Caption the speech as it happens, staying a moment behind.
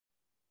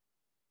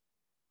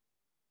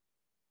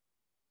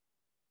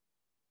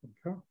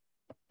Okay.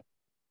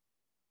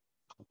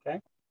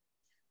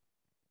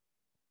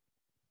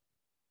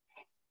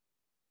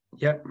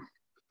 Yeah.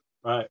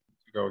 Right.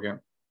 Go again.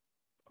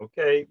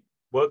 Okay.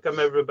 Welcome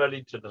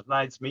everybody to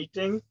tonight's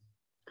meeting.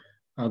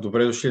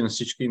 Добре дошли на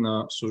всички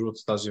на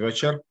службата тази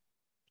вечер.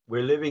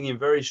 We're living in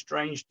very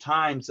strange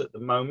times at the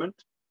moment.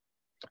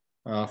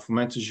 В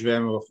момента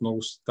живеем в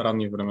много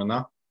странни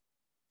времена.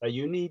 But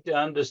you need to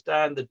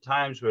understand the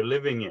times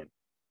we're living in.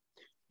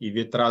 И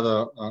вие трябва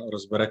да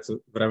разберете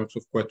времето,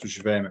 в което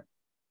живееме.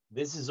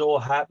 This is all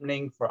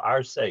happening for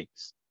our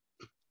sakes.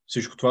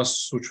 Всичко това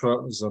се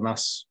случва за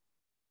нас.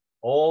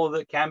 All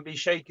that can be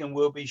shaken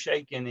will be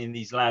shaken in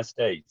these last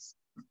days.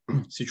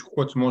 Всичко,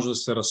 което може да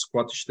се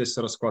разклати, ще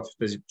се разклати в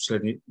тези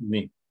последни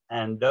дни.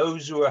 And those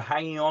who are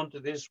hanging on to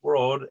this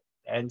world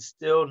and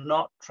still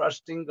not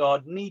trusting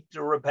God need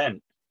to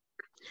repent.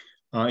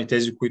 И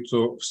тези,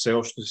 които все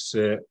още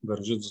се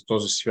държат за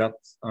този свят,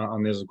 а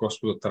не за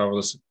Господа, трябва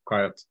да се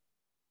покаят.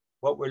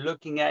 What we're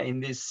looking at in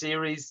this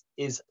series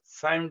is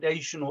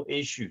foundational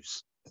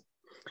issues.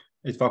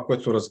 И това,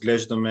 което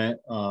разглеждаме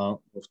в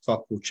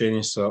това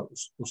поучение, са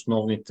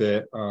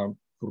основните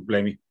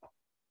проблеми.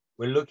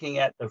 We're looking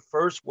at the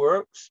first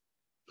works.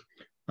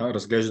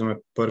 Разглеждаме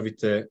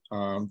първите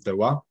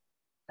дела.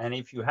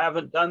 And if you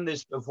haven't done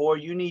this before,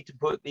 you need to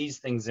put these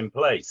things in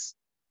place.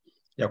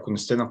 И ако не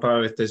сте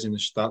направили тези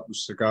неща до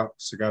сега,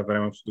 сега е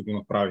времето да го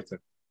направите.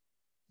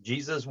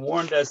 Jesus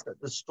warned us that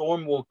the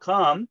storm will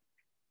come.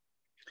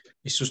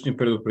 Исус ни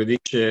предупреди,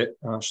 че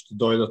ще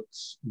дойдат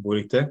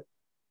бурите.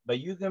 But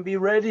you can be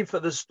ready for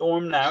the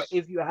storm now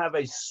if you have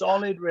a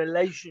solid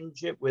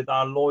relationship with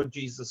our Lord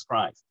Jesus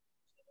Christ.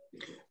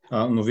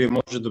 Но вие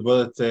може да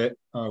бъдете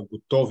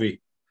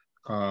готови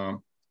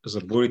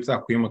за бурите,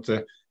 ако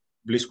имате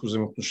близко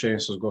взаимоотношение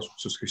с Господ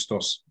Исус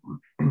Христос.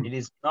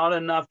 It is not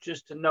enough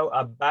just to know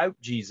about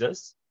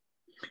Jesus.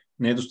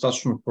 Не е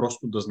достатъчно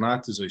просто да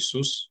знаете за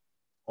Исус.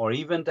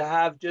 Or even to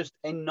have just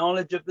a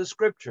knowledge of the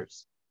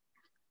scriptures.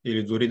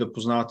 Или дори да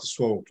познавате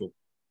Словото.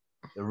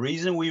 The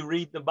reason we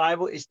read the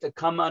Bible is to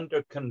come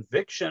under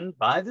conviction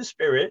by the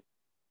Spirit.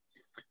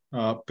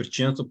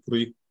 Причината,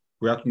 поради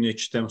която ние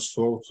четем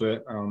Словото,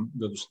 е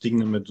да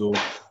достигнем до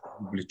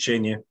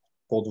обличение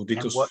под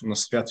водителството на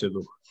Святия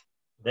Дух.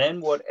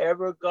 Then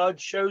whatever God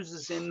shows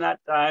us in that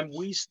time,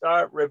 we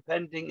start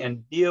repenting and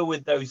deal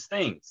with those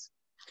things.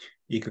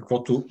 И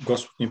каквото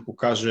Господ ни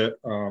покаже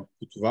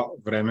по това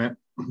време,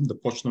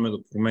 да почнем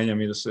да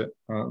променяме и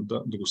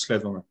да го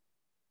следваме.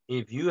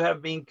 If you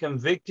have been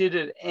convicted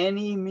at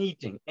any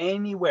meeting,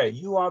 anywhere,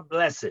 you are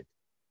blessed.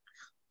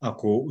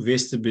 Ако вие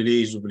сте били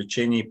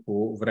изобличени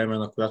по време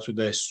на която и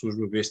да е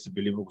служба, вие сте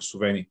били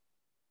благословени.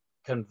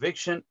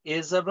 Conviction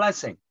is a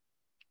blessing.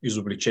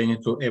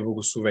 Изобличението е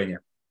благословение.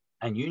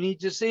 And you need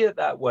to see it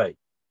that way.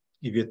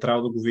 И вие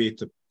трябва да го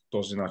видите по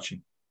този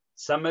начин.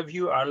 Some of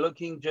you are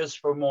looking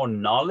just for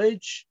more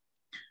knowledge.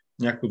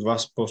 Някои от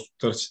вас просто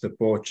търсите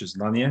повече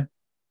знание.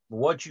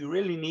 What you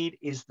really need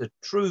is the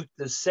truth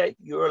to set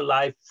your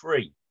life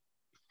free.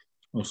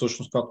 Но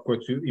всъщност това,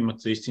 което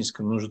имате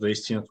истинска нужда, е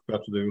истината,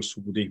 която да ви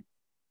освободи.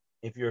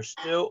 If you're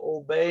still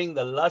obeying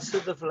the lust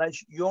of the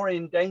flesh, you're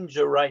in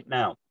danger right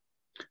now.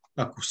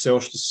 Ако все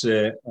още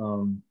се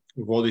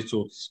водите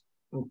от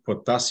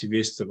плътта си,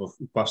 вие сте в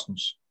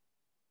опасност.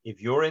 If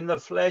you're in the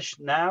flesh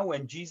now,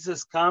 when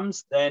Jesus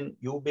comes, then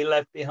you'll be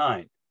left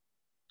behind.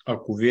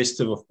 Ако вие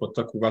сте в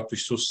плътта, когато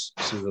Исус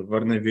се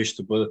завърне, вие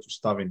ще бъдете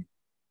оставени.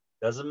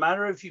 Doesn't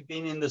matter if you've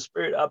been in the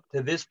spirit up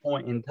to this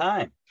point in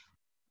time.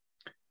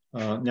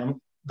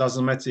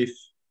 Doesn't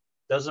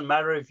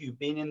matter if you've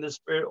been in the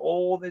spirit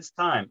all this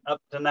time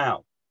up to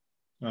now.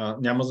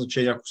 Няма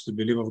значение ако сте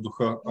били в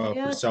духа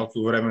през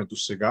цялото време до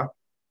сега.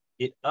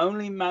 It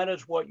only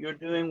matters what you're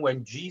doing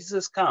when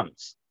Jesus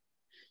comes.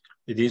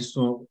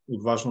 Единствено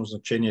от важно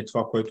значение е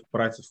това, което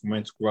правите в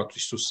момента, когато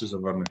Исус се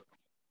завърне.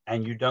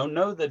 And you don't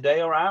know the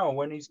day or hour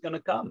when he's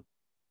going to come.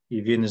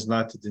 И вие не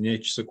знаете деня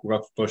и часа,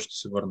 когато той ще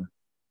се върне.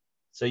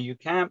 So you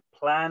can't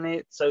plan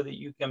it so that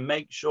you can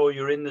make sure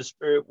you're in the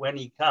spirit when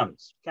he comes.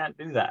 You can't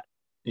do that.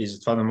 И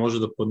затова не може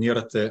да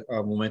планирате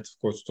момента, в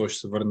който той ще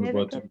се върне, да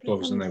бъдете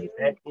готови за него.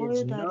 There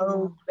is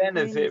no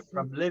benefit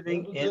from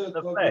living in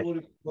the flesh.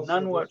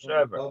 None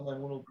whatsoever.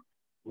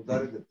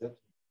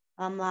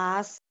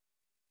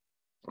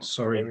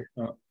 Sorry.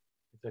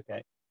 It's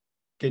okay.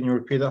 Can you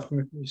repeat that for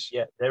me, please?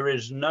 Yeah, there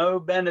is no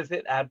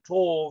benefit at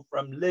all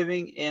from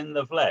living in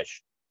the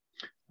flesh.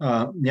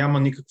 Няма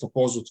никаква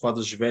полза от това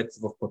да живеете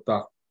в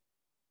плътта.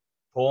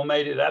 Paul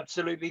made it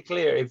absolutely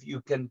clear. If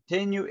you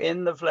continue in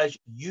the flesh,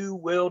 you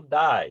will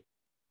die.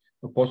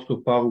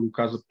 Апостол Павел го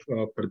каза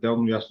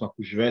пределно ясно.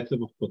 Ако живеете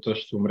в плътта,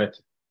 ще умрете.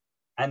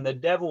 And the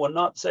devil will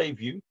not save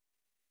you.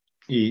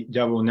 И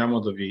дявол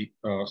няма да ви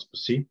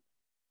спаси.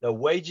 The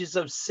wages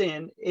of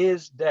sin is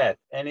death,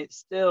 and it's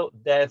still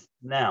death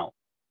now.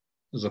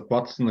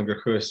 Заплатата на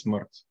греха е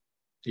смърт.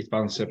 И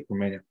това не се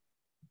променя.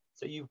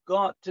 So you've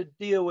got to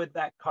deal with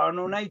that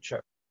carnal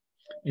nature.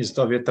 И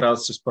затова вие трябва да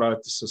се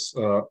справите с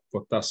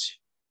плътта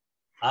си.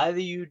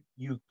 Either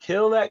you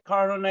kill that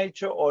carnal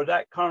nature, or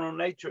that carnal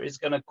nature is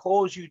going to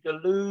cause you to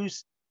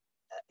lose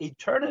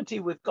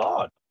eternity with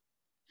God.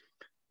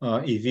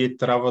 И вие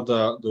трябва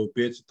да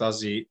убиете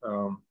тази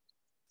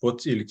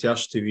път, или тя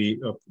ще ви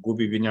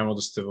погуби, ви няма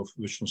да сте в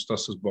вечността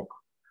с Бог.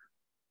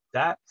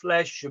 That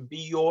flesh should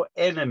be your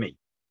enemy.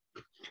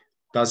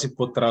 Тази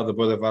път трябва да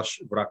бъде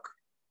ваш враг.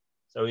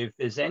 So if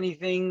there's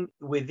anything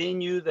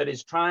within you that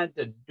is trying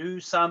to do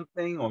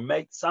something or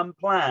make some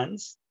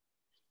plans,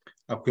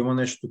 ако има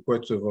нещо,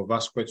 което е във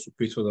вас, което се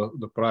опитва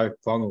да прави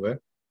планове,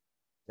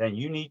 then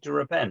you need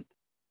to repent.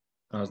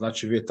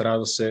 Значи вие трябва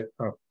да се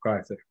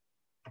покаете.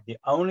 The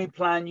only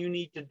plan you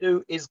need to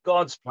do is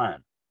God's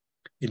plan.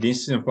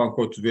 Единственият план,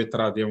 който вие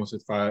трябва да имате,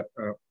 това е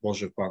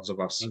Божия план за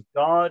вас. And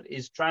God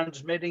is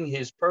transmitting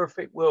his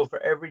perfect will for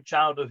every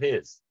child of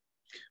his.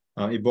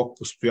 И Бог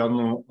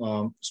постоянно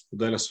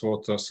споделя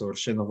своята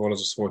съвършена воля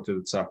за своите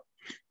деца.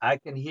 I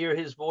can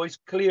hear his voice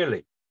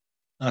clearly.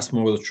 Аз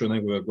мога да чуя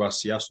неговия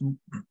глас ясно.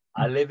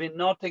 I live in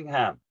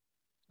Nottingham.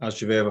 Аз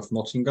живея в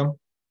Нотингъм.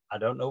 I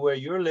don't know where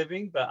you're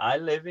living, but I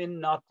live in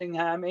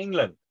Nottingham,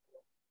 England.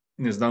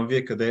 Не знам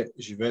вие къде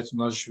живеете,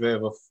 но аз живея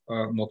в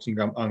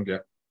Нотингъм,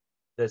 Англия.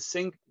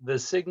 The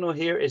signal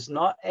here is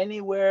not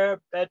anywhere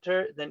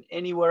better than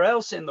anywhere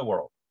else in the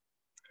world.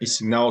 И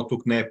сигналът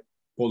тук не е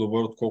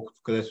по-добър, отколкото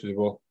където е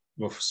било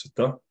в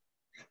света.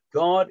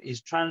 God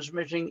is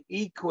transmitting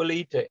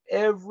equally to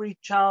every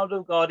child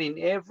of God in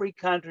every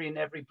country,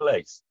 in every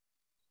place.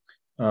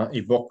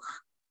 И Бог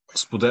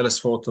споделя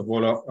своята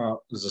воля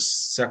за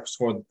всяко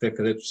свое дете,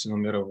 където се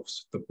намира в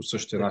света по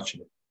същия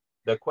начин.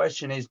 The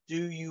question is,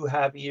 do you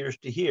have ears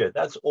to hear?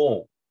 That's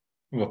all.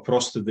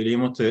 Въпросът е дали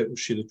имате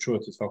уши да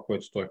чуете това,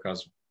 което той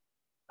казва.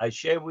 I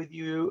share with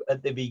you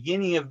at the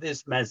beginning of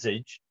this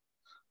message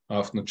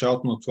В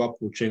началото на това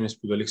поучение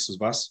споделих с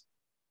вас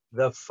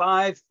the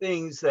 5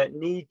 things that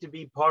need to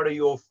be part of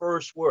your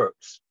first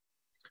works.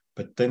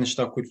 5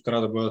 неща, които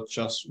трябва да бъдат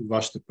част от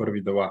вашите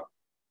първи дела.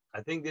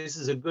 I think this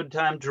is a good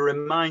time to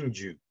remind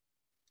you.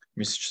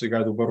 Мисля, че сега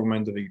е добър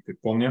момент да ви ги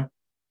припомня.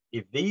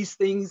 If these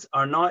things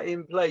are not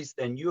in place,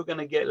 then you're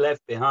going to get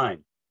left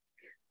behind.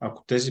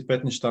 Ако тези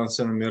 5 неща не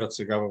се намират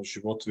сега в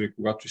живота ви,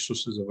 когато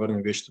Исус се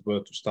завърне, вие ще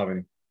бъдат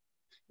оставени.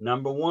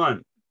 Number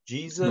 1,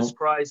 Jesus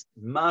Christ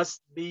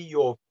must be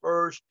your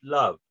first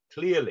love,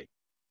 clearly.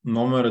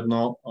 Номер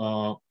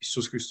 1,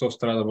 Исус Христос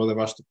трябва да бъде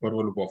вашата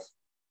първа любов.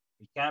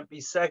 He can't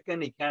be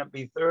second, he can't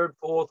be third,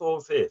 fourth or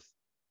fifth.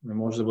 Не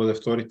може да бъде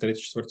втори,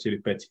 трети, четвърти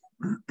или пети.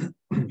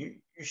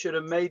 You should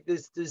have made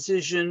this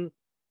decision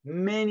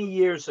many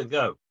years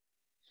ago.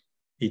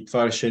 И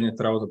това решение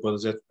трябва да бъде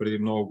взето преди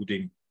много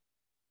години.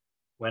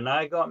 When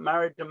I got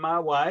married to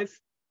my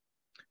wife,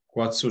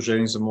 когато се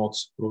ожених за моята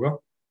съпруга,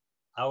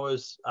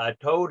 I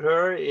told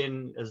her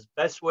in as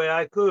best way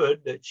I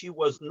could that she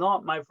was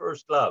not my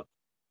first love.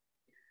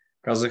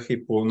 Казах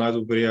и по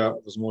най-добрия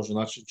възможен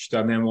начин, че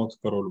тя не е моята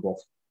първа любов.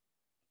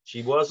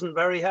 She wasn't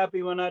very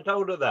happy when I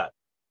told her that.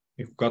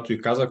 И когато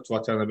й казах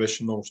това, тя не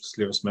беше много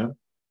щастлива с мен.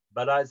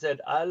 But I said,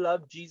 I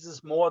love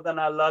Jesus more than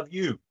I love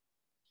you.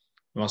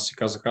 Но аз си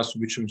казах, аз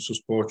обичам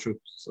Исус повече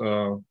от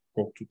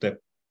колкото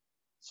теб.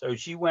 So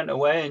she went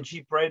away and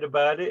she prayed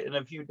about it, and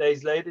a few days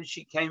later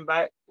she came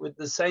back with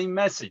the same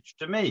message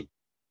to me.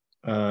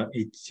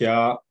 И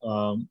тя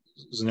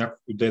за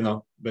няколко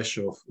дена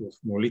беше в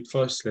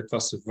молитва, след това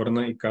се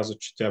върна и каза,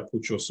 че тя е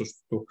получила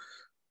същото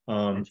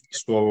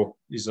слово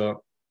и за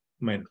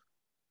мен.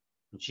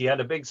 She had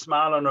a big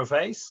smile on her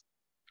face.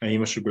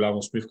 Имаше голяма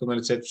усмивка на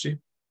лицето си.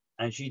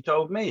 And she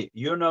told me,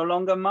 you're no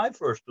longer my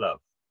first love.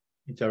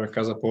 И тя ме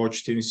каза,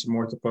 повече ти не си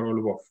моята първа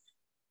любов.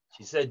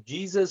 She said,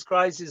 Jesus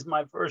Christ is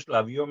my first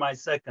love. You're my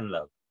second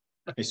love.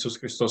 Исус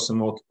Христос е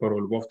моята първа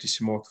любов, ти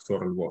си моята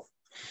втора любов.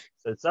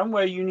 So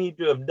somewhere you need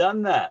to have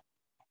done that.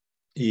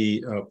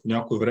 И по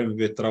някое време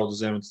вие трябва да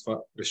вземете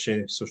това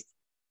решение също.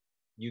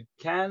 You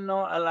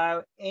cannot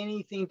allow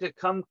anything to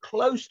come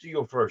close to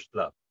your first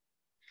love.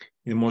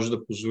 И не може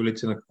да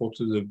позволите на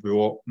каквото да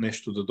било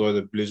нещо да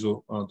дойде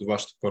близо до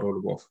вашата първа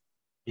любов.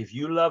 If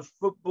you love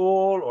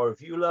football or if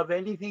you love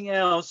anything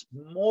else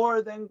more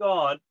than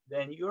God,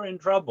 then you're in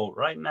trouble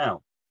right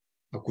now.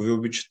 Ако ви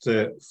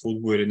обичате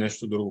футбол или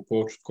нещо друго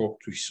повече,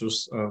 отколкото Исус,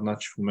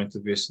 значи в момента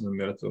вие се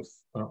намирате в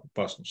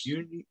опасност.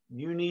 You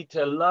need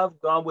to love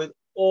God with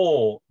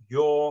all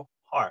your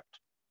heart,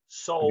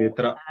 soul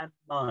and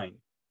mind.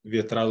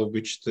 Вие трябва да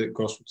обичате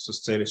Господ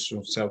с целия си,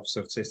 цялото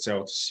сърце и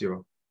цялата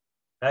сила.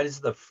 That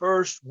is the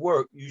first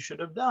work you should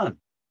have done.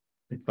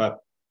 И това е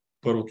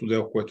първото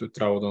дело, което е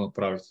трябвало да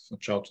направите в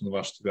началото на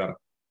вашата вяра.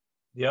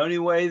 The only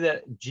way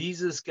that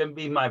Jesus can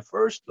be my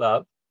first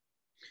love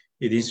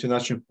единственият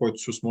начин, по който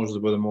Исус може да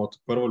бъде моята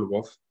първа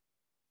любов,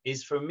 is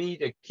for me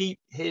to keep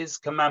his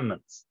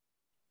commandments.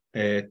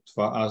 Е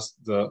това аз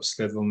да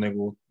следвам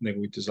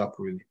неговите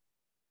заповеди.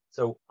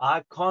 So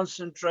I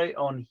concentrate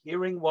on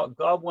hearing what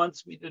God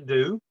wants me to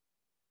do.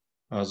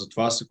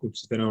 Затова се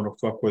концентрирам в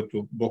това,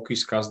 което Бог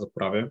иска аз да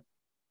правя.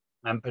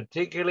 I'm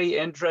particularly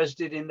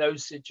interested in those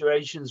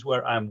situations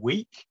where I'm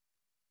weak.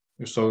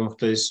 Особено в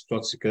тези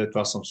ситуации, където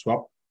аз съм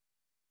слаб.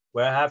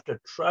 Where I have to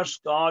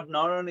trust God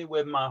not only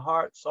with my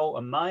heart, soul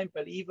and mind,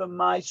 but even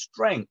my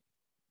strength.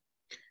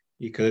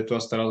 и където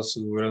аз трябва да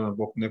се доверя на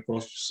Бог не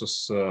просто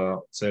с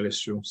целия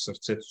си ум,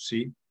 сърцето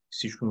си,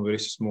 всичко, но дори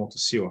с моята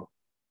сила.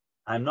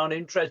 I'm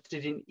not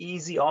interested in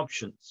easy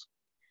options.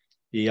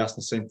 И аз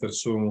не се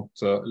интересувам от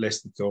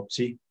лесните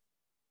опции.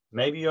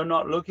 Maybe you're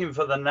not looking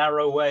for the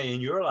narrow way in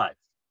your life.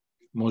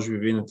 Може би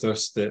вие не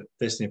търсите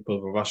тесния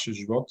път във вашия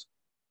живот.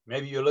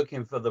 Maybe you're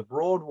looking for the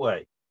broad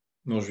way.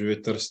 Може би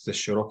вие търсите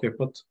широкия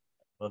път.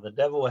 Well, the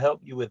devil will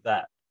help you with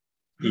that.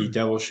 И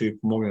дявол ще ви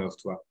помогне в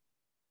това.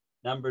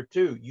 Number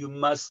 2, you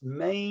must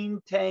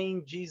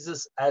maintain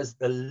Jesus as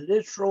the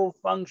literal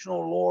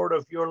functional Lord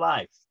of your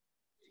life.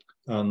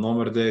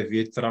 Номер 2,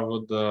 вие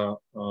трябва да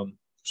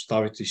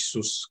поставите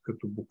Исус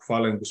като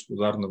буквален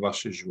господар на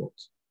вашия живот.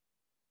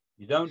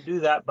 You don't do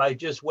that by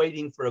just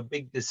waiting for a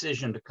big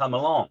decision to come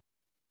along.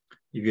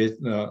 И вие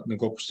не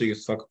го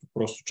постигате това, като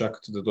просто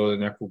чакате да дойде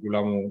някакво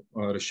голямо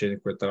решение,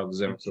 което трябва да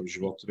вземете в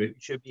живота ви. You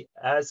should be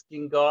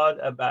asking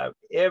God about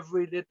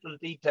every little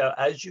detail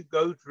as you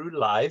go through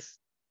life.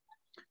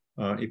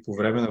 И по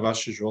време на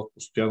вашия живот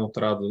постоянно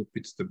трябва да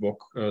питате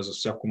Бог за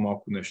всяко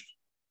малко нещо.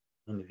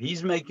 And if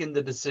he's making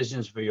the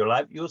decisions for your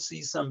life, you'll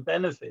see some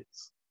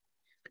benefits.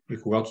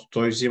 И когато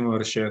той взима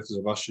решението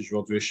за вашия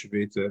живот, вие ще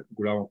видите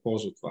голяма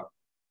полза от това.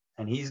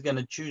 And he's going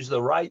to choose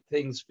the right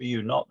things for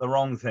you, not the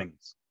wrong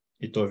things.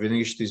 И той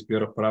винаги ще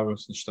избира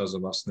правилните неща за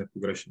вас, не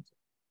погрешните.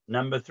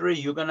 Number 3,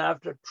 you're going to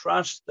have to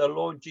trust the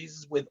Lord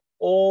Jesus with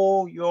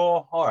all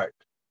your heart.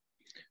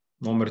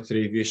 Номер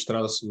 3, вие ще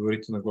трябва да се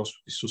доверите на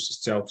Господ Исус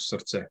с цялото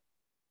сърце.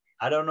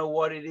 I don't know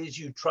what it is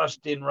you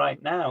trust in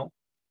right now.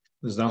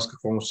 Не знам с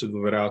какво му се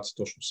доверявате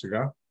точно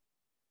сега.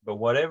 But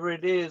whatever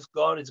it is,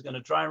 God is going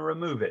to try and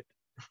remove it.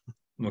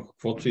 Но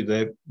каквото и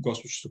да е,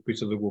 Господ ще се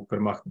опита да го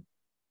премахне.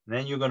 And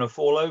then you're going to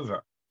fall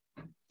over.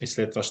 И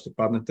след това ще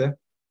паднете.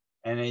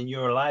 And in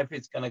your life,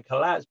 it's going to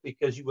collapse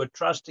because you were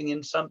trusting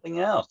in something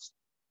else.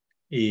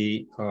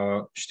 И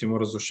ще има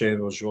разрушение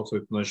в живота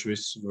ви, понеже вие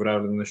сте се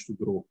доверявали на нещо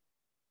друго.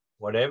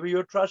 Whatever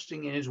you're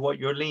trusting in is what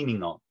you're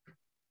leaning on.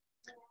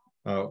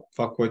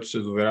 Това, което се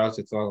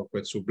доверявате, това, на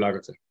което се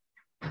облягате.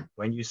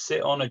 When you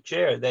sit on a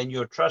chair, then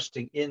you're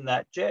trusting in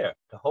that chair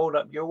to hold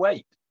up your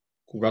weight.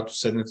 Когато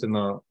седнете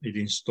на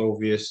един стол,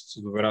 вие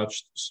се доверявате,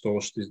 че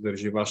стола ще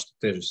издържи вашата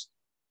тежест.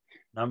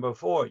 Number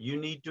 4, you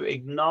need to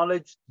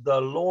acknowledge the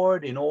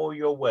Lord in all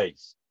your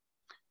ways.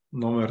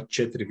 Номер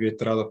 4, вие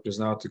трябва да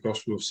признавате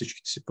Господа във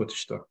всичките си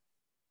пътища.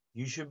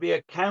 You should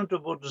be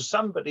accountable to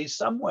somebody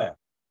somewhere.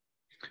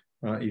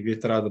 И вие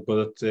трябва да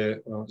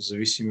бъдете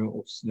зависими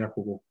от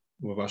някого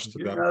във вашата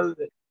You вяра. know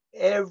that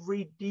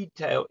every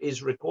detail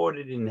is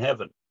recorded in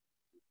heaven.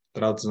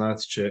 Трябва да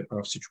знаете, че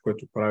всичко,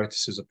 което правите,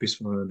 се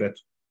записва на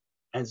небето.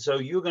 And so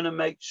you're going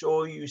to make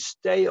sure you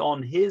stay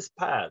on his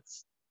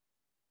paths.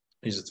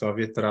 И затова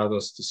вие трябва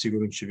да сте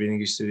сигурни, че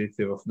винаги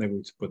следите в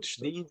неговите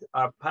пътища. These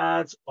are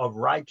paths of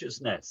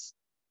righteousness.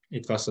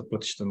 И това са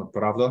пътища на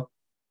правда.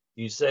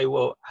 You say,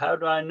 well, how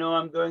do I know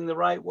I'm going the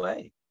right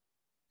way?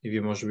 И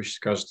вие може би ще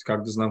кажете,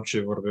 как да знам,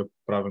 че вървя по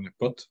правилния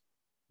път.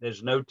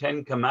 There's no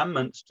 10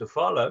 commandments to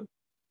follow.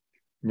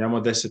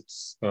 Няма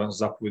 10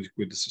 заповеди,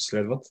 които да се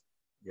следват.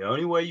 The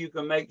only way you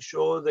can make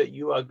sure that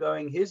you are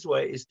going his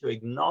way is to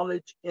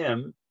acknowledge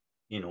him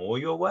in all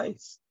your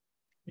ways.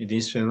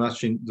 Единственият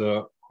начин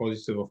да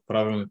ходите в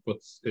правилния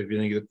път е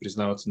винаги да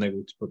признавате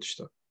неговите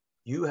пътища.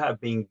 You have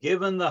been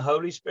given the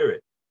Holy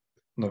Spirit.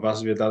 На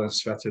вас ви е даден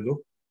Святия Дух.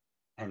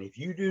 And if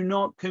you do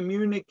not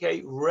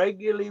communicate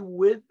regularly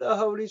with the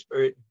Holy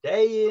Spirit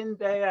day in,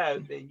 day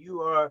out, then you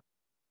are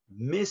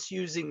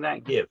misusing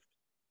that gift.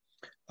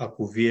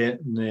 Ако вие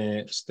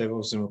не сте в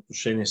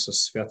взаимоотношение с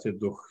Святия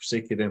Дух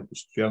всеки ден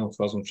постоянно,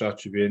 това означава,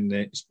 че вие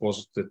не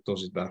използвате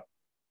този дар.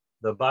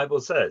 The Bible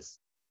says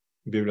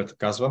Библията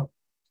казва,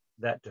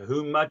 that to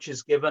whom much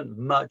is given,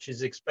 much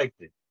is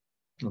expected.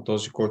 на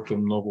този, който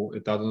много е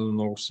дадено,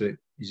 много се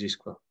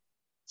изисква.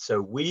 So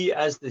we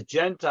as the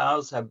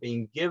Gentiles have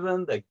been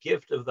given the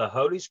gift of the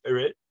Holy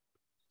Spirit.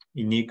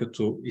 И ние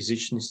като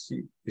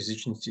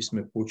езичници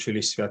сме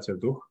получили Святия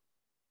Дух.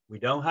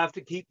 We don't have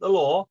to keep the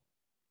law.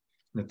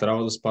 Не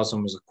трябва да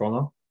спазваме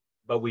закона.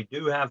 But we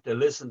do have to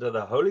listen to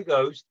the Holy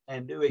Ghost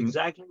and do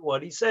exactly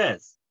what he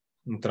says.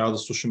 Но трябва да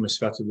слушаме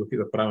Святия Дух и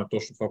да правим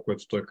точно това,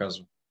 което той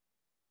казва.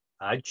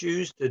 I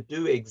choose to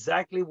do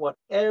exactly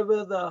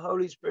whatever the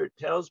Holy Spirit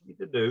tells me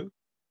to do.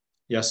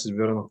 И аз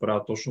избира да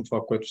направя точно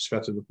това, което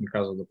Святия Дух ми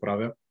казва да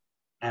правя.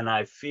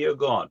 And I fear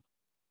God.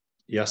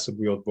 И аз се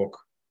боя от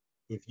Бог.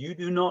 If you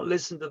do not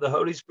listen to the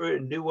Holy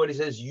Spirit and do what he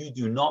says, you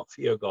do not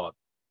fear God.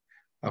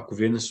 Ако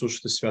вие не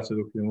слушате Святия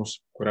Дух и не му се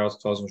покорявате,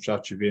 това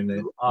означава, че вие не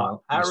You are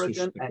arrogant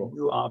слушате and Бог.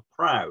 you are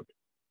proud.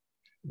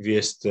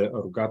 Вие сте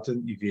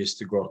арогатен и вие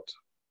сте горд.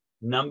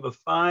 Number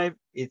 5,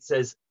 it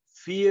says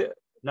fear.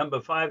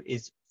 Number 5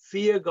 is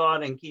fear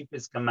God and keep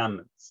his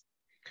commandments.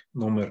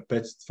 Номер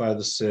 5, това е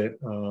да се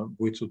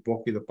боите от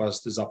Бог и да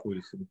пазите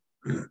заповедите му.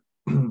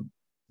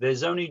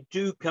 There's only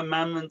 2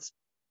 commandments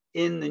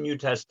in the New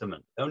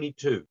Testament. Only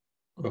 2.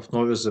 В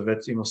Новия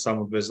Завет има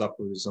само 2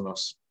 заповеди за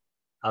нас.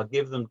 I'll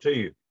give them to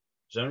you.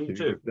 There's only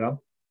 2. Да,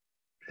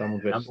 само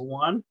 2. Number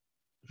 1,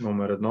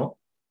 Номер 1,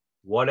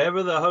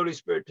 Whatever the Holy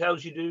Spirit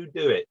tells you to do,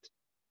 do it.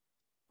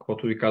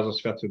 Каквото ви казва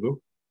Святия Дух.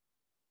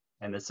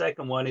 And the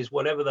second one is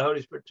whatever the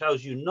Holy Spirit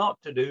tells you not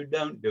to do,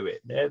 don't do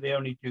it. They're the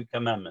only two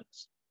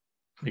commandments.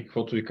 И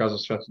каквото ви казва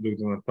Святия Дух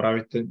да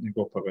направите, не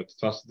го правете.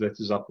 Това са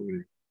двете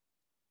заповеди.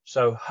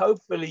 So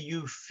hopefully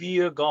you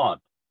fear God.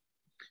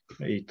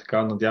 И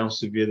така, надявам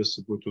се вие да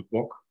се боите от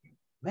Бог.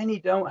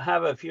 Many don't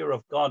have a fear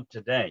of God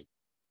today.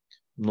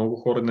 Много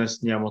хора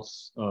днес нямат,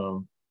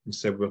 не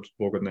се боят от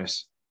Бога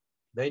днес.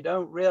 They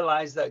don't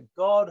realize that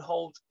God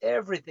holds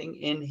everything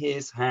in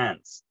his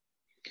hands.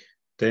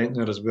 Те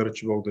не разбират,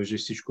 че Бог държи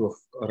всичко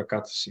в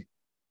ръката си.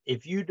 If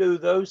you do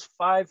those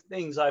 5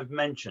 things I've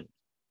mentioned,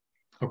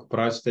 Ако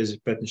правите тези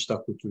 5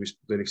 неща, които ви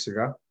споделих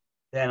сега,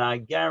 then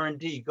I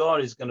guarantee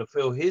God is going to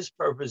fill his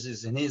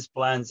purposes and his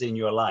plans in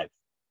your life.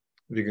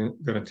 Ви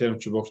гарантирам,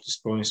 че Бог ще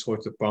изпълни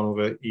своите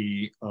планове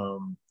и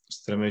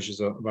стремежи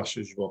за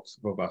вашия живот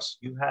във вас.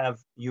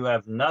 You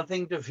have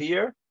nothing to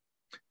fear.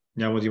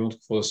 Няма да има от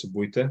какво да се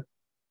боите.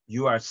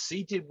 You are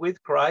seated with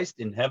Christ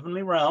in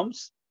heavenly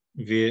realms.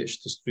 Вие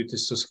ще стоите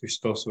с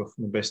Христос в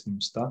небесни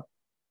места.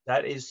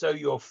 That is so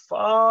you're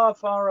far,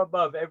 far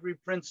above every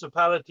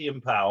principality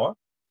and power.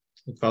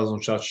 И това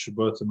означава, че ще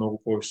бъдете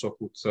много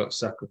по-високо от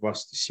всяка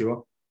власт и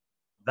сила.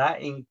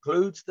 That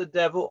includes the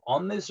devil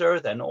on this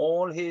earth and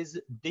all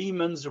his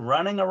demons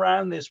running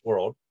around this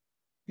world.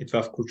 И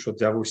това включва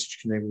дявол и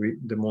всички негови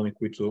демони,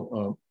 които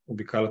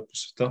обикалят по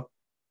света.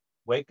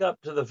 Wake up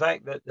to the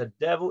fact that the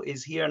devil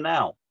is here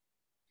now.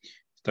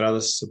 Трябва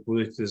да се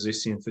събудите за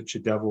истината,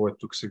 че дявол е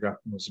тук сега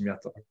на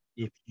земята.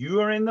 If you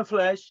are in the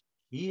flesh,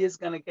 he is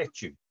going to get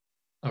you.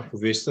 Ако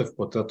вие сте в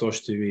плътта, той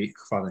ще ви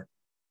хване.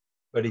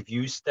 But if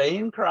you stay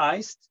in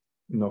Christ,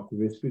 но ако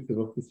вие стоите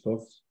в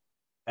Христос,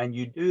 and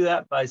you do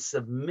that by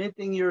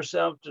submitting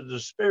yourself to the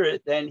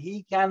Spirit, then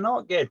he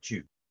cannot get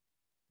you.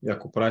 И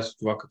ако правите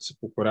това, като се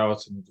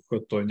покорявате на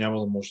Духа, той няма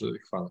да може да ви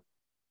хване.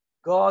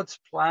 God's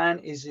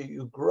plan is that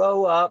you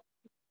grow up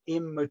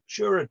in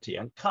maturity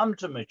and come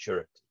to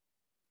maturity.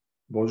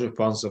 Божия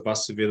план за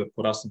вас е вие да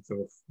пораснете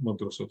в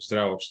мъдрост, в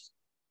зрялост.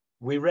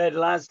 We read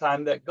last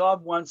time that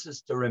God wants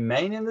us to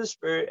remain in the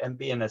Spirit and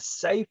be in a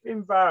safe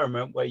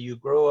environment where you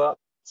grow up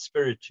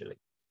spiritually.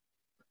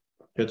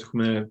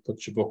 Четохме път,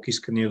 че Бог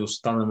иска ние да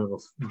останем в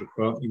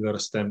Духа и да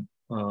растем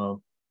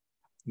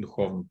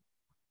духовно.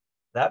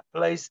 That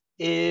place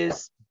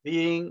is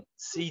being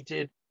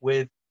seated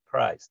with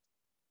Christ.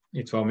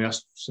 И това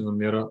място се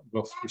намира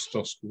в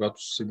Христос,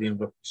 когато седим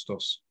в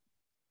Христос.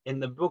 In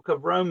the book of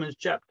Romans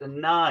chapter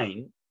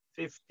 9,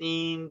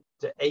 15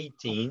 to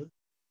 18,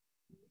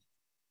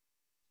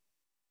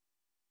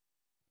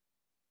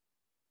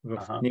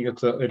 в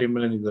книгата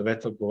Римляни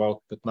 9 глава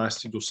от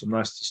 15 до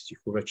 18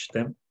 стихове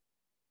четем.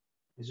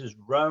 This is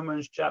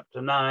Romans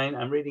chapter 9.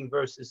 I'm reading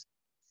verses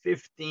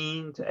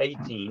 15 to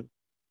 18.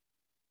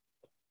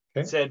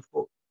 Okay. It said,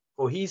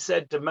 for he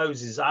said to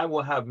Moses, I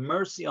will have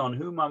mercy on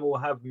whom I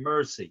will have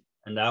mercy,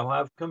 and I will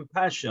have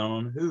compassion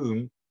on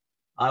whom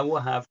I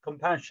will have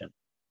compassion.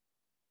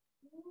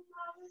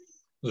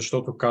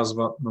 Защото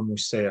казва на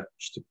Мойсея,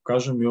 ще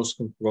покажа милост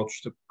към когото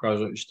ще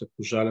покажа и ще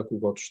пожаля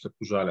когото ще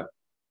пожаля.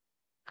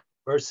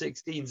 Verse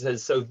 16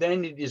 says, so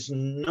then it is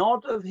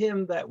not of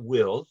him that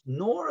wills,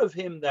 nor of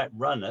him that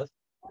runneth,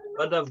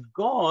 but of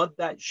God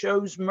that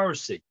shows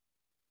mercy.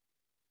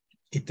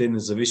 И те не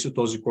зависи от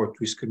този,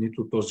 който иска,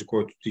 нито от този,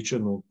 който тича,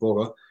 но от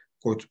Бога,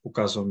 който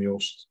показва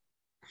милост.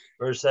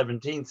 Verse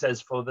 17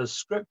 says, for the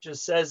scripture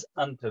says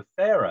unto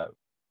Pharaoh,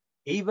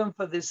 even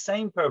for this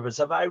same purpose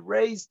have I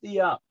raised thee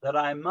up, that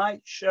I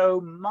might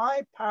show my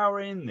power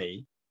in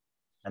thee,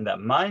 and that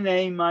my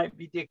name might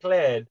be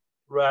declared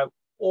throughout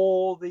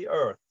all the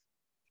earth.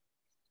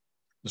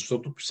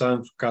 Защото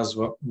писанието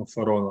казва на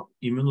фараона,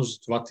 именно за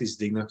това те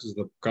издигнах, за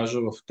да покажа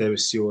в тебе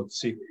силата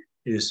си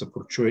и да се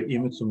прочуе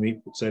името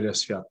ми по целия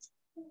свят.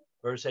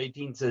 Verse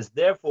 18 says,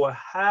 therefore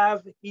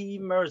have he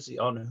mercy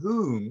on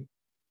whom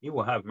he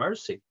will have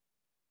mercy,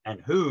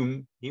 and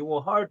whom he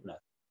will harden.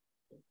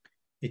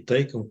 И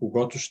тъй към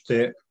когото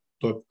ще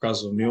той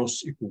показва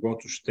милост и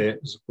когото ще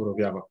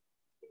закоравява.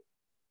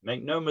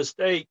 Make no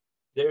mistake,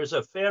 there's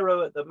a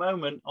Pharaoh at the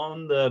moment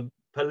on the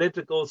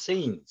political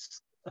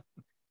scenes.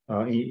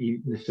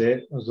 И не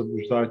се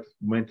заблуждавайте,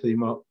 в момента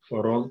има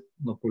фараон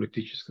на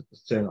политическата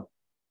сцена.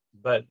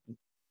 But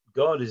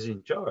God is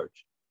in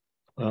charge.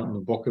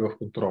 Но Бог е в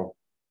контрол.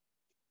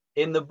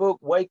 In the book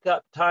Wake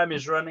Up, Time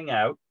is Running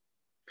Out.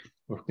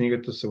 В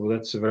книгата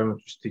Събудете се,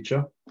 времето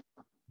изтича.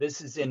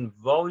 This is in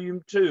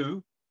volume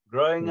 2,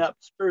 Growing Up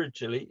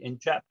Spiritually, in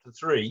chapter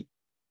 3.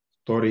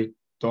 Втори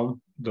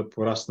том, да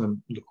пораснем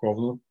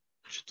духовно,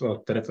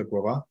 трета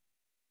глава.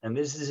 And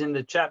this is in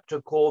the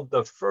chapter called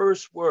The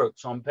First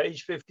Works. On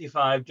page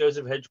 55,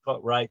 Joseph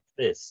Hegkok writes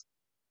this.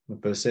 На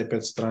 55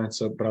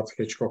 страница брат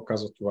Хеджкок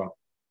казва това.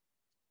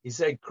 He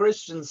said,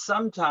 Christians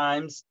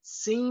sometimes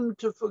seem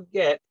to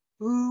forget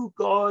who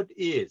God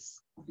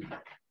is.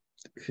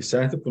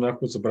 Християните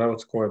понякога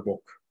забравят кой е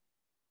Бог.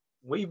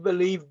 We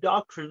believe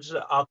doctrines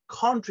that are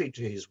contrary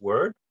to his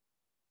word.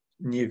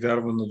 Ние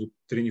вярваме на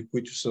доктрини,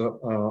 които са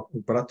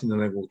обратни на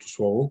неговото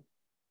слово.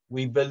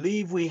 We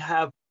believe we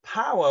have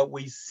power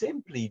we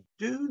simply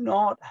do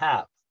not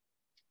have.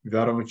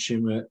 Вярваме, че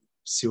имаме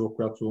сила,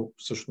 която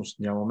всъщност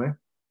нямаме.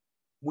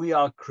 We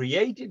are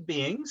created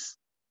beings.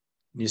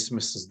 Ние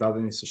сме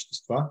създадени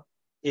същества.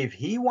 If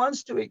he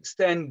wants to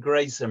extend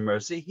grace and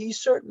mercy, he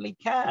certainly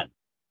can.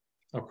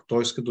 Ако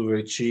той иска да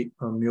увеличи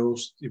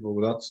милост и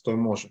благодат, той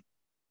може.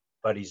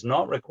 But he's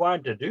not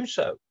required to do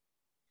so.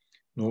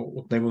 Но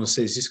от него не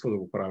се изисква да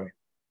го прави.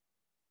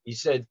 He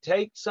said,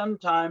 take some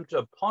time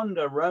to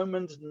ponder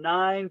Romans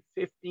 9,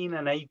 15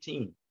 and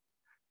 18.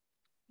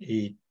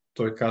 И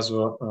той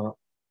казва,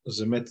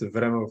 вземете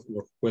време,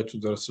 върху което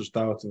да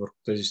разсъждавате върху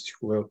тези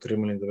стихове от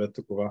Римляни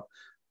 9 глава,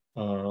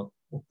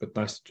 от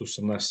 15 до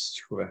 18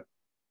 стихове.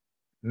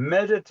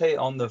 Meditate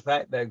on the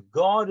fact that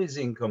God is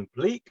in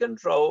complete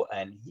control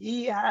and he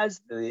has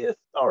the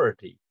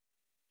authority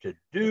to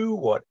do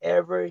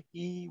whatever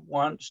he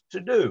wants to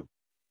do.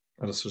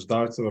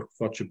 Разсъждавайте върху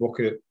това, че Бог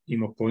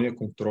има пълния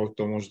контрол и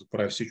той може да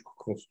прави всичко,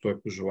 каквото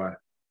той пожелае.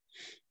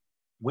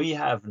 We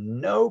have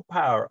no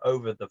power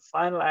over the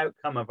final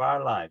outcome of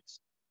our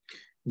lives.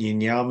 Ние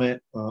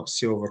нямаме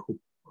сила върху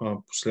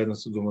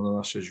последната дума на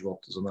нашия живот,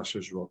 за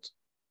нашия живот.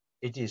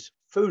 It is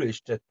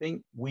foolish to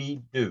think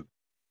we do.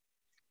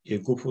 И е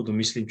глупо да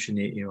мислим, че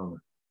ние имаме.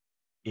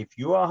 If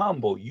you are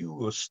humble, you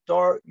will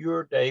start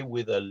your day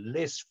with a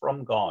list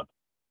from God.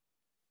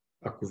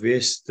 Ако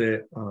вие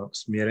сте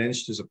смирени,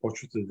 ще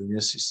започвате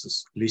деня си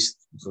с лист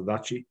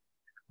задачи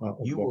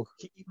от You will Бог.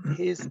 keep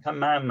his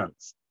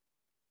commandments.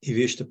 И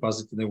вие ще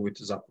пазите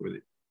неговите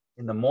заповеди.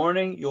 In the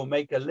morning, you'll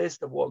make a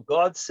list of what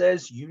God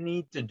says you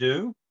need to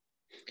do.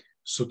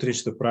 Сутрин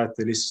ще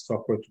правите лист с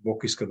това, което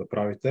Бог иска да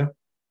правите.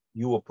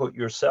 You will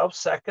put yourself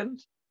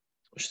second.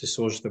 Ще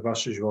сложите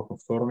вашия живот на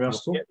второ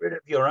място. Get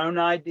rid of your own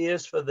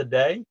ideas for the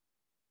day.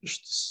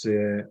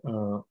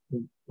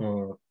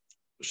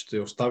 Ще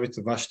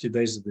оставите вашите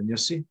идеи за деня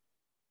си.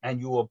 And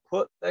you will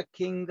put the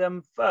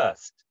kingdom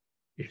first.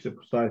 И ще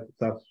поставите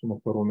царството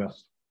на първо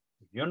място.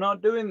 If you're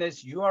not doing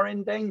this, you are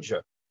in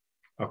danger.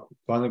 Ако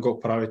това не го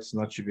правите,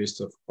 значи вие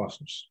сте в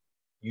опасност.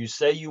 You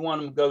say you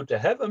want to go to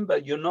heaven,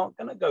 but you're not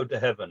going to go to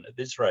heaven at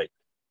this rate.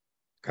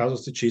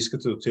 Казвате, че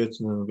искате да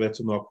отидете на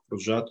небето, но ако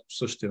продължавате по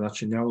същия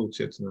начин, няма да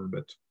отидете на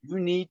небето.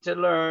 You need to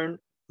learn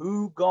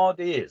who God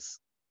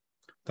is.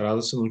 Трябва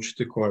да се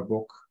научите кой е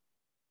Бог.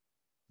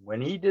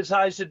 When he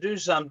decides to do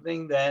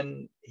something,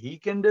 then he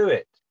can do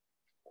it.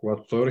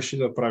 Когато той реши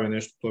да прави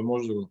нещо, той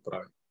може да го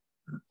направи.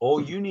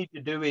 All you need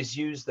to do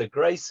is use the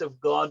grace of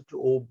God to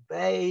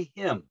obey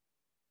him.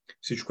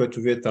 Всичко,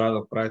 което вие трябва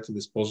да правите, да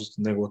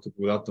използвате неговата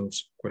благодат, да му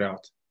се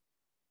покорявате.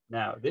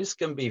 Now, this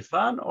can be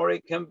fun or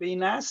it can be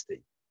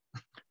nasty.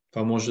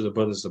 Това може да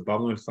бъде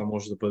забавно или това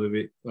може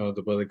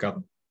да бъде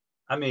гадно.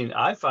 I mean,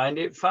 I find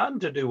it fun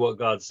to do what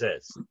God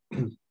says.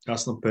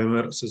 Аз,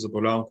 например, се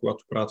забавлявам,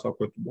 когато правя това,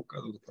 което Бог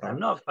казва да I'm правя.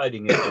 not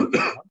fighting against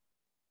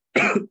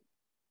God.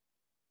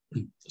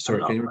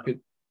 Sorry, can you repeat?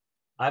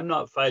 I'm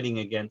not fighting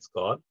against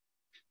God.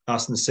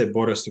 Аз не се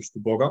боря срещу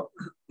Бога.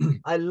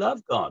 I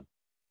love God.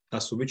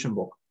 Аз обичам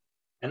Бога.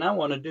 And I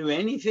want to do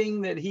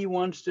anything that he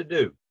wants to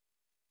do.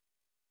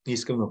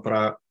 Искам да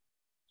правя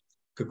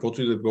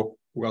каквото и да е Бог,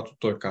 когато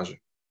той каже.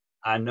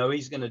 I know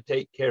he's going to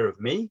take care of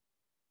me.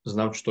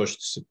 Знам, че той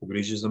ще се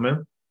погрижи за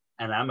мен.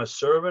 And I'm a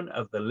servant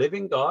of the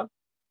living God.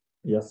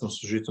 И аз съм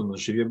служител на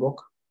живия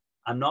Бог.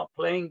 I'm not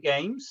playing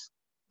games.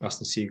 Аз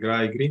не си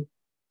играя игри.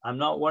 I'm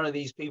not one of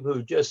these people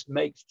who just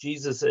makes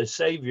Jesus a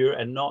savior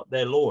and not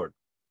their Lord.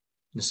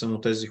 Не съм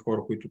от тези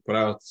хора, които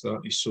правят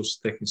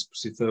Исус техен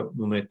спасител,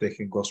 но не е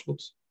техен Господ.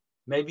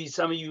 Maybe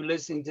some of you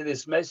listening to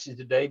this message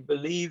today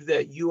believe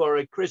that you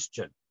are a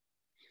Christian.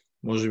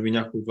 Може би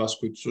някои от вас,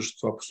 които слушат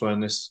това послание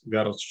днес,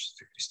 вярват, че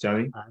сте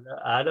християни.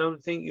 I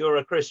don't think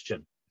you're a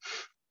Christian.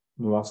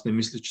 Но аз не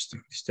мисля, че сте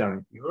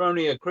християни. You're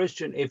only a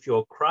Christian if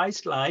you're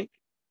Christ-like.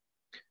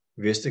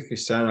 Вие сте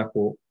християни,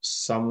 ако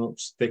само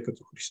сте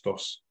като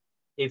Христос.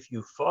 If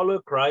you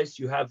follow Christ,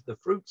 you have the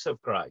fruits of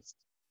Christ.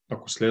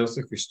 Ако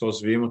следвате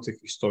Христос, вие имате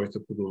Христовите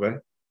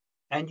плодове.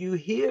 And you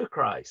hear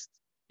Christ.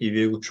 И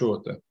вие го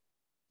чувате.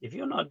 If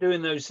you're not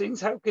doing those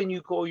things, how can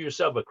you call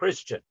yourself a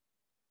Christian?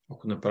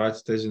 Ако не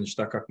правите тези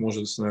неща, как може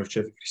да се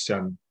наречете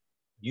християни?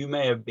 You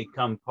may have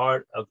become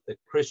part of the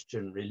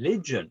Christian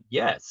religion,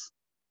 yes.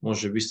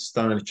 Може би сте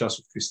станали част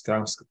от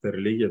християнската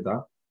религия,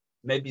 да.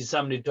 Maybe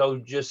somebody told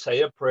you just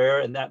say a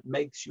prayer and that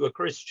makes you a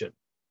Christian.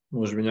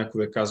 Може би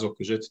някой е казал,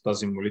 кажете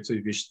тази молитва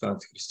и вие ще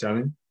станете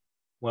християнин.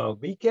 Well,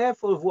 be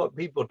careful of what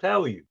people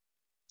tell you.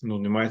 Но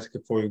внимайте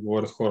какво ви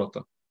говорят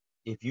хората.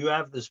 If you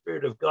have the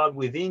Spirit of God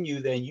within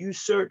you, then you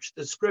search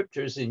the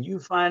scriptures and you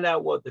find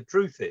out what the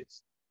truth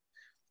is.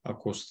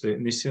 Ако сте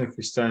наистина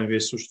християни,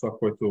 вие слушате това,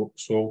 което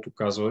Словото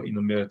казва и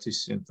намерите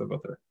истината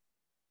вътре.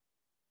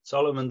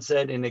 Solomon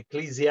said in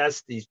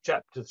Ecclesiastes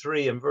chapter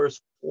 3 and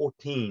verse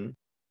 14,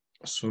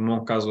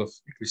 Соломон казва в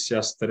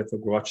Еклесиаст 3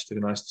 глава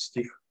 14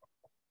 стих.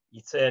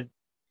 he said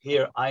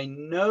here, I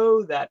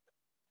know that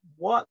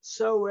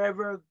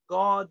whatsoever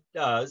God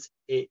does,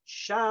 it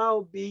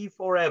shall be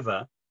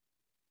forever.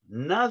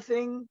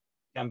 Nothing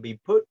can be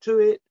put to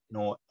it,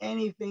 nor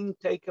anything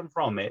taken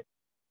from it.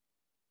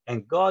 and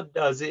God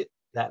does it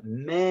that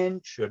men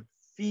should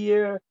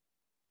fear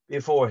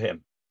before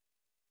him.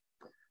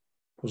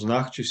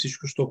 Познах, че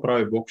всичко, що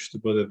прави Бог, ще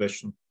бъде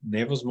вечно.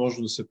 Не е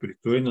възможно да се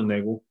притури на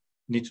него,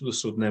 нито да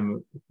се отнеме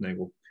от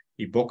него.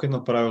 И Бог е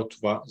направил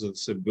това, за да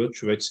се бъдат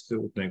човеците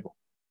от него.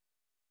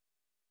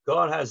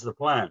 God has the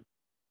plan.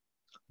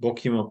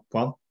 Бог има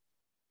план.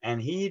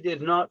 And he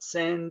did not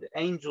send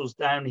angels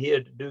down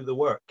here to do the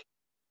work.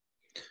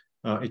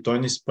 И той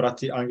не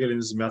изпрати ангели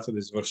на земята да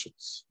извършат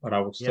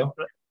работата.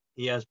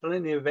 He has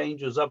plenty of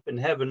angels up in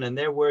heaven and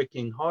they're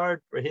working hard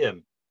for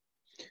him.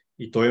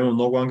 И той има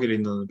много ангели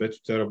на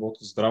небето, те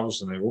работят здраво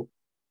за него.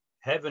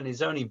 Heaven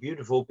is only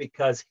beautiful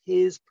because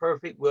his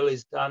perfect will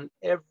is done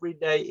every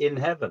day in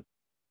heaven.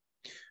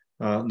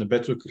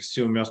 Небето е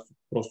красиво място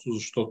просто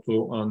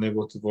защото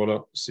неговата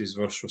воля се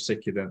извършва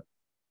всеки ден.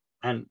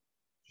 And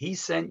he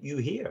sent you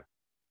here.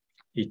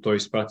 И той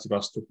изпрати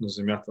вас тук на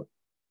земята.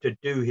 To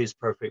do his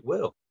perfect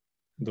will.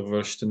 Да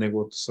вършите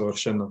неговата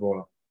съвършена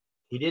воля.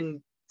 He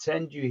didn't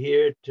send you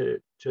here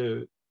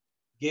to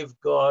give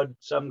God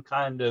some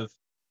kind of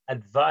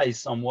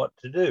advice on what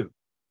to do.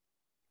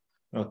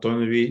 Той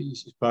не ви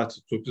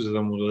изпрати тук, за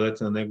да му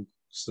дадете на него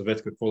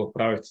съвет какво да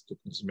правите тук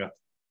на земята.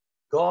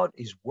 God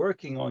is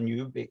working on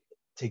you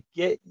to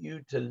get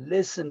you to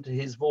listen to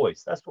his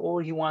voice. That's all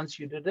he wants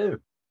you to do.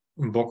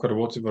 Бог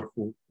работи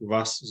върху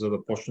вас, за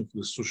да почнете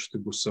да слушате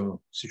гласа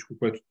му. Всичко,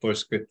 което той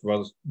иска е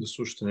това да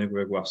слушате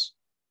неговия глас.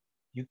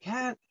 You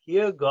can't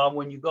hear God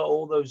when you got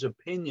all those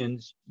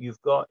opinions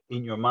you've got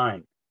in your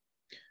mind.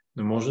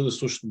 Не може да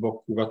слушате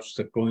Бог, когато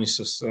сте пълни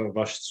с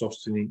вашите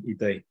собствени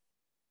идеи.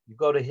 You've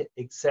got to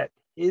accept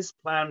his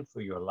plan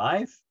for your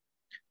life.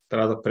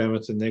 Трябва да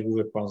приемете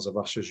неговия план за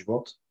вашия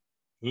живот.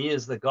 He is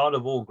the God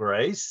of all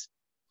grace.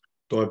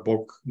 Той е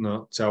Бог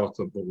на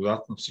цялата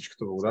благодат, на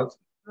всичката благодат.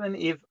 Even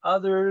if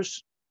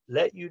others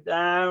let you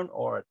down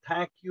or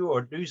attack you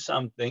or do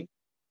something,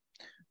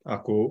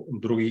 ако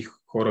други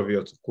хора ви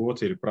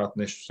атакуват или правят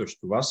нещо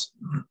срещу вас,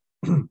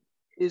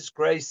 his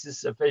grace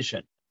is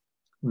sufficient.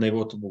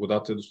 Неговата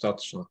благодат е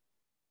достатъчна.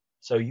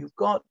 So you've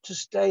got to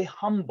stay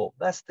humble.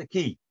 That's the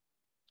key.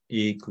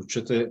 И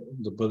ключът е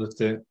да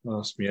бъдете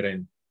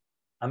смирени.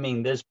 I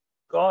mean,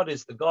 God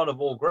is the God of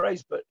all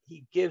grace, but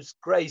he gives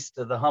grace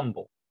to the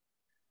humble.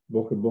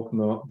 Бог е Бог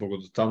на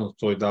благодата, но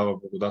той дава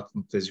благодат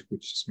на тези,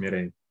 които са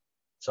смирени.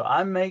 So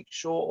I make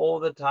sure all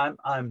the time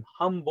I'm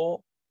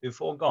humble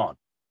before God.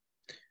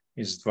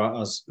 И затова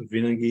аз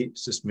винаги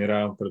се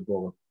смирявам пред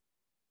Бога.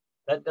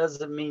 That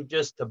doesn't mean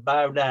just to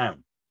bow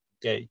down.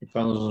 Okay. И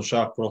това не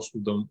означава просто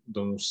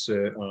да му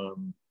се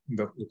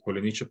да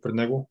коленича пред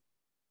него.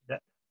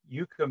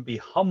 You can be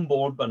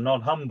humbled, but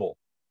not humble.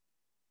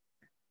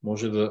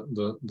 Може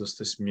да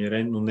сте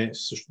смирен, но не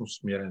всъщност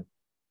смирен.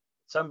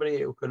 Somebody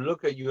who can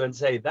look at you and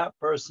say that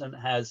person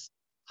has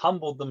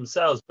humbled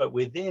themselves, but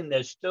within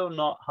they're still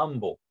not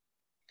humble.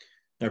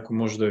 Някой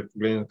може да ви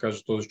погледне и да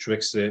каже, този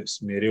човек се е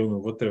смирил,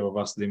 но вътре във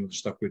вас да има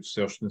неща, които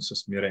все още не са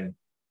смирени.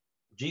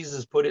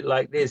 Jesus put it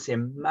like this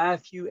in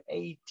Matthew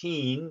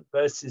 18,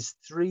 verses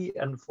 3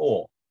 and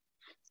 4.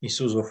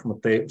 Исус в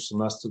Матей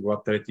 18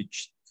 глава 3 и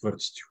 4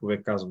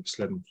 стихове казва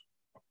следното.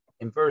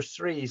 In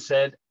verse 3 he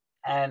said,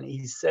 and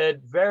he said,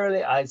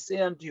 verily I say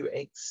unto you,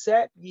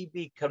 except ye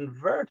be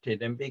converted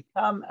and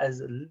become as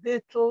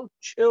little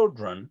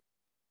children,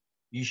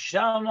 you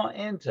shall not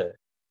enter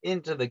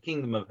into the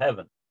kingdom of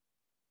heaven.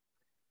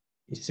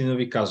 Истина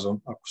ви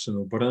казвам, ако се не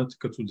обърнете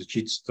като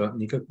дечицата,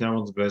 никак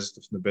няма да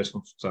влезете в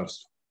небесното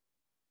царство.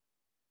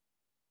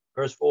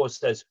 Verse 4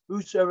 says,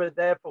 whosoever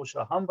therefore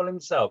shall humble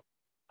himself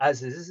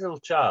as a little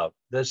child,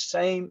 the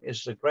same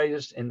is the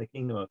greatest in the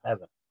kingdom of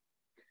heaven.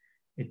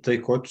 И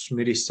тъй, който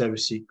смири себе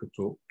си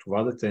като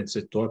това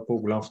детенце, той е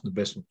по-голям в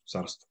небесното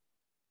царство.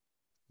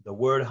 The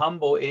word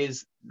humble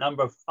is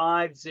number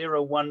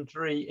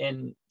 5013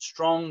 in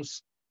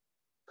Strong's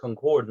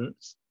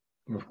Concordance.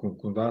 В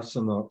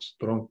конкорданса на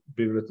Стронг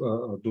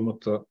Библията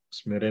думата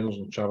смирен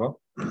означава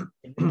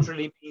It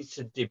literally means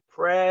to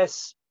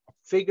depress,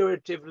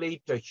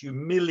 figuratively to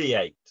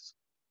humiliate.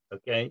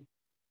 Okay?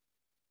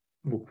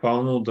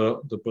 буквално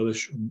да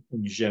бъдеш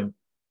унижен.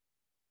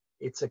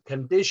 It's a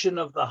condition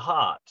of the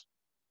heart.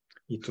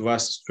 И това е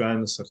състояние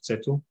на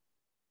сърцето.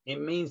 It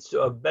means to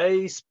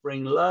abase,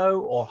 bring low,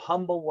 or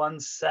humble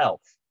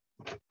oneself.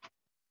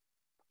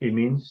 It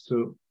means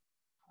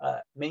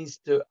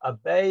to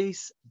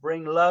abase,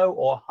 bring low,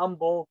 or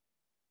humble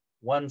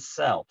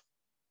oneself.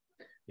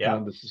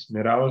 Yeah. Да се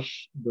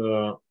смиряваш,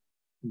 да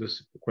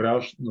се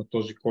покоряваш на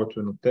този, който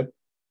е на теб.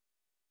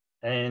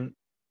 And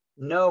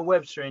Noah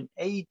Webster in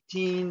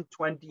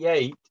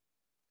 1828,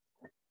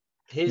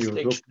 his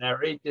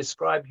dictionary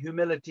described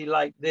humility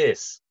like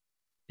this.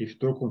 И в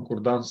този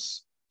конкорданс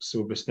се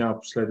обяснява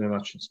последния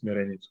начин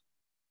смирението.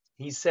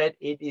 He said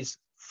it is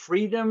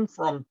freedom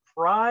from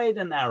pride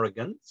and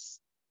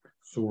arrogance,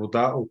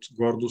 свобода от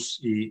гордост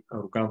и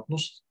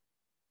арогантност,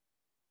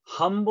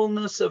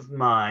 humbleness of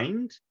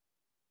mind,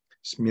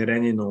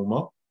 смирение на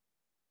ума,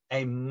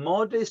 a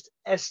modest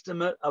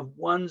estimate of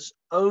one's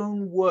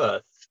own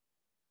worth,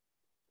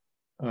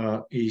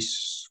 и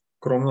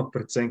скромна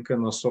преценка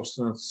на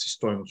собствената си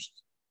стойност.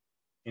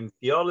 In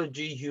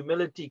theology,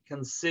 humility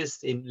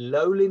consists in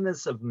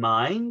lowliness of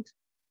mind,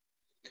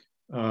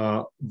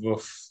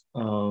 В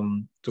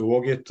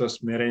теологията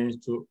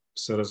смирението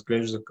се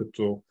разглежда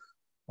като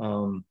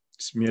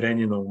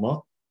смирение на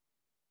ума,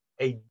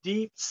 a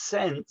deep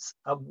sense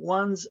of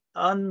one's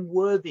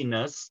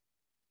unworthiness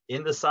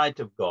in the sight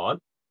of God,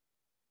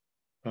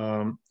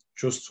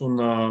 чувство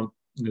на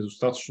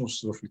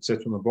недостатъчност в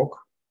лицето на Бог,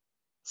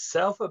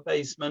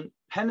 self-abasement,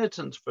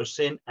 penitence for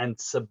sin, and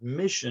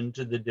submission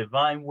to the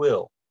divine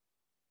will.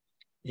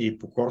 и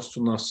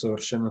покорство на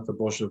съвършената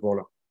Божия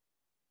воля.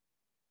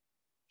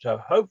 So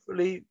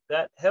hopefully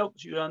that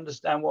helps you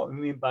understand what we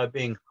mean by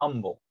being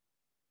humble.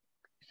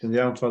 Се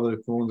надявам това да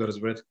ви помогне да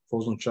разберете какво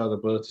означава да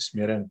бъдете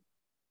смирени.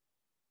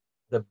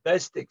 The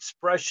best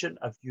expression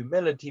of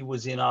humility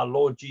was in our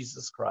Lord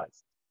Jesus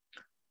Christ.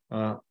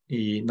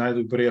 И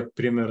най-добрият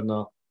пример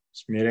на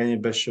смирение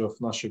беше в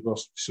нашия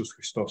Господ Исус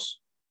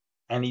Христос.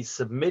 And he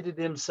submitted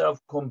himself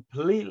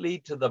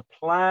completely to the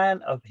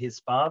plan of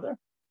his Father.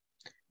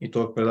 И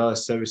той предаде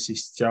себе си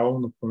изцяло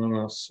на плана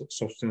на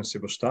собствения си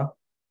баща.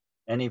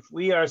 And if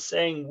we are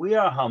saying we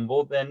are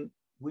humble, then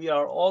we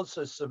are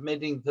also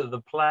submitting to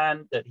the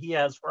plan that he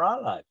has for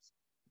our lives.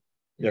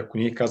 И ако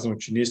ние казваме,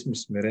 че ние сме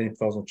смирени,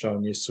 това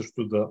означава ние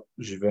също да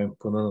живеем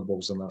плана на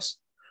Бог за нас.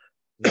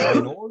 Now,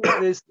 in all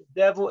of this, the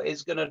devil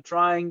is going to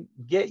try and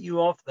get you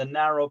off the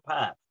narrow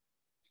path.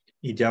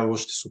 И дявол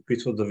ще се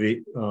опитва да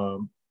ви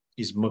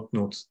измъкне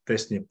от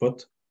тесния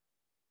път.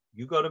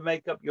 You got to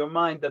make up your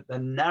mind that the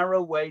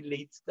narrow way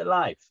leads to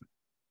life.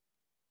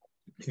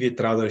 Вие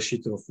трябва да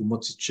решите в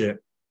ума си, че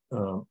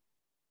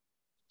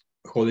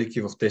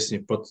ходейки в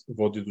тесния път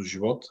води до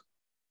живот.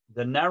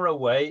 The narrow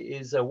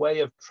way is a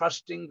way of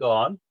trusting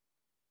God.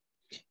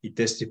 И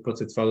тесният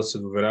път е това да се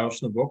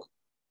доверяваш на Бог.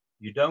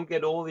 You don't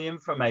get all the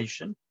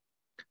information.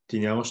 Ти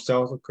нямаш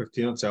цялата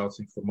картина, цялата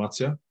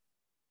информация.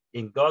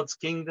 In God's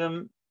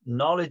kingdom,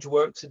 knowledge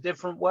works a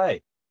different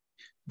way.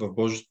 В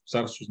Божието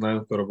царство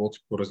знанието работи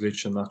по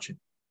различен начин.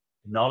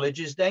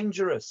 Knowledge is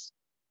dangerous.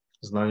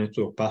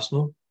 Знанието е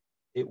опасно.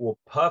 It will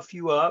puff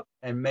you up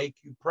and make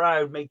you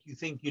proud, make you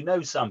think you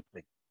know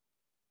something.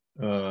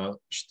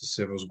 Ще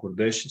се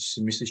възгордееш и ще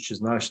си мислиш, че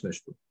знаеш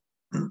нещо.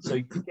 So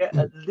you get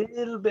a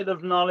little bit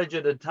of knowledge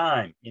at a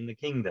time in the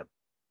kingdom.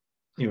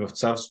 И в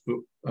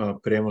царството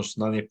приемаш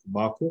знание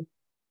по-малко.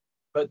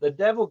 But the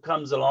devil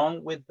comes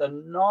along with the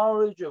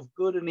knowledge of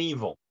good and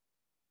evil.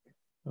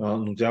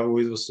 Но дявол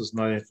идва със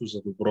знанието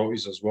за добро и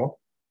за зло.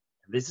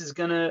 This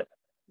is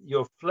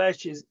your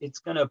flesh it's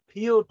gonna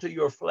appeal to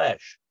your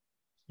flesh.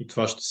 И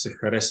това ще се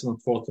хареса на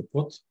твоята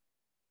плът.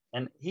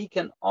 And he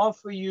can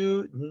offer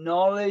you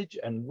knowledge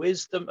and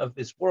wisdom of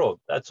this world.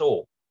 That's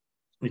all.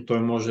 И той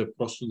може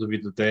просто да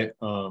ви даде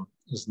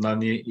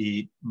знание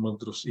и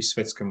мъдрост и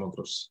светска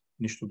мъдрост.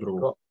 Нищо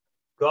друго.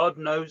 God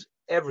knows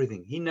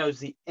everything. He knows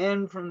the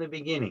end from the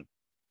beginning.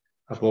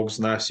 А Бог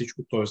знае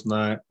всичко, той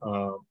знае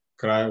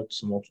края от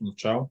самото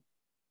начало.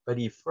 But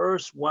he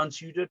first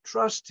wants you to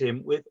trust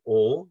him with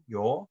all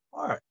your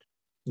heart.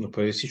 Но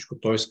преди всичко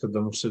той иска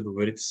да му се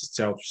доверите с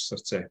цялото си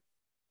сърце.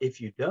 If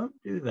you don't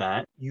do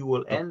that, you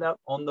will end up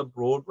on the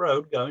broad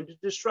road going to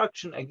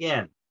destruction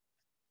again.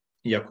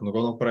 И ако не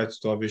го направите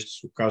това, вие ще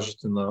се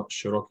окажете на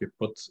широкия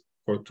път,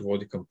 който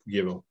води към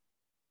погибел.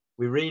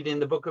 We read in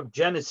the book of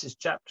Genesis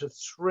chapter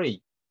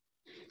 3.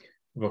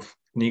 В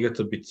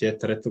книгата Битие,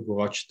 3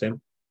 глава четем.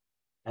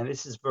 And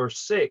this is verse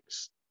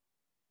 6.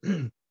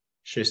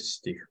 6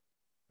 стих.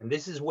 And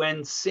this is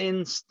where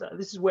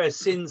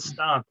sin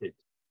started.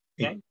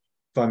 Okay?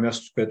 Това е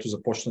мястото, където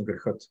започна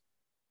грехът.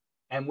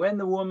 And when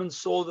the woman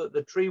saw that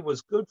the tree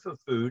was good for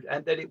food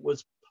and that it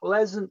was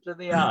pleasant to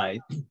the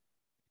eyes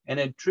and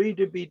a tree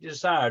to be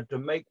desired to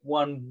make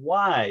one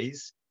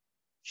wise,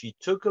 she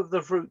took of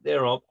the fruit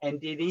thereof and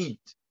did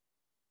eat,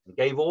 and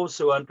gave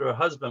also unto her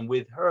husband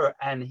with her,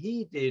 and he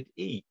did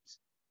eat.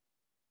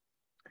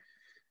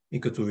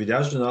 И като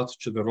видя жената,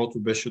 че дървото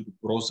беше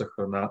добро за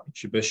храна и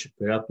че беше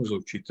приятно за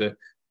очите,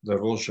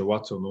 дърво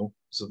желателно,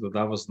 за да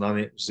дава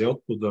знание, взе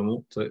от плода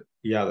му, та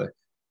яде.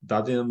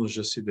 Даде на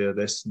мъжа си да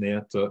яде с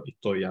неята и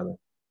той яде.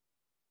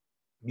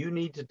 You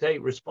need to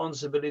take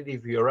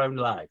responsibility for your own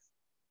life.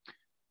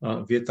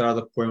 Вие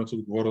трябва да поемете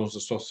отговорност за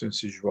собствения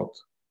си живот.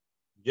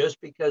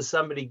 Just because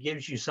somebody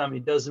gives you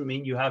something doesn't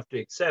mean you have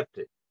to accept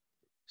it.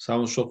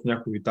 Само защото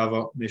някой ви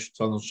дава нещо,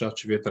 това означава,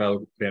 че вие трябва да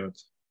го приемете.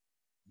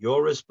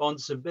 Your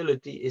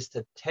responsibility is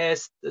to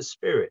test the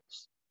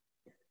spirits.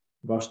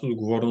 Вашата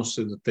отговорност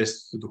е да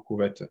тествате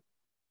духовете.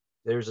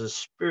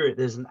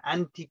 There's an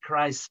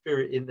antichrist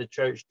spirit in the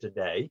church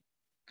today.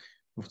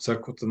 В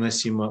църквата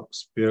днес има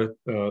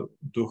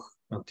дух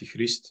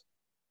антихрист.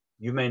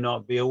 You may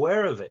not be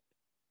aware of it.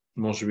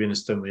 Може би не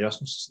сте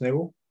наясно с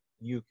него.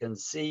 You can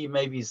see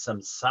maybe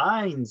some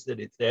signs that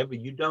it's there,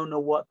 but you don't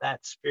know what that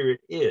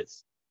spirit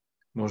is.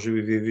 Може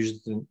би вие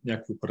виждате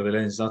някакви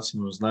определени знаци,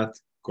 но знаете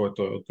кой е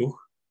този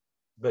дух.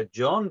 But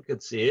John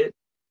could see it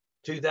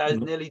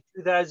nearly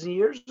 2000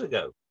 years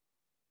ago.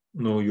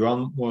 Но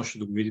Йоан можеше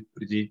да го види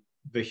преди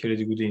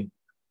 2000 години.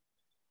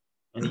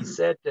 And he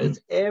said to us,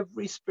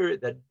 every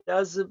spirit that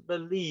doesn't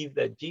believe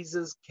that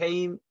Jesus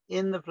came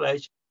in the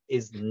flesh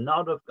is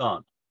not of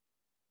God.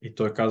 И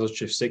той каза,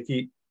 че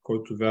всеки,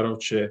 който вярва,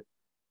 че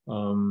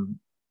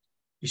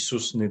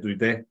Исус не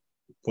дойде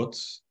по път,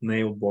 не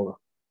е от Бога.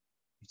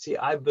 You see,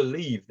 I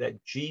believe that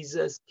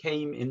Jesus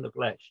came in the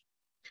flesh.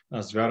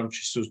 Аз вярвам,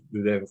 че Исус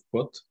дойде в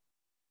път.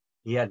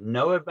 He had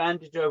no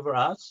advantage over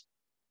us.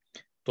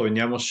 Той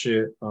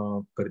нямаше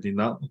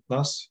предина от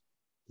нас.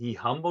 He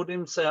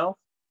humbled himself.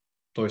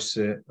 Той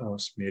се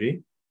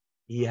смири.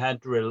 He had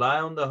to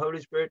rely on the Holy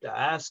Spirit to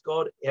ask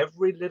God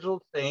every little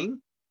thing.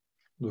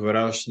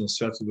 Доверяваше на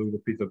Святия Дух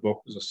да пита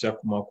Бог за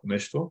всяко малко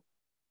нещо.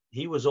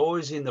 He was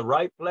always in the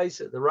right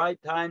place at the right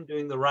time,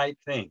 doing the right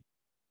thing.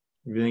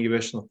 Винаги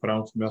беше на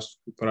правилното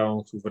място по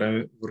правилното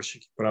време,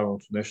 вършейки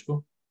правилното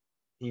нещо.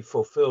 He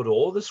fulfilled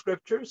all the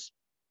scriptures.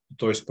 И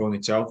той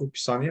изпълни цялото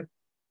писание.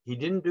 He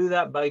didn't do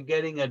that by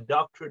getting a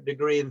doctorate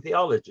degree in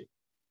theology.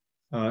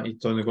 И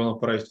той не го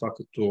направи това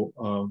като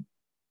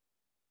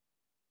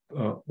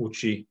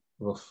учи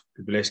в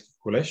библейски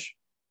колеж.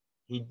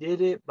 He did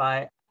it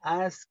by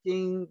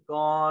asking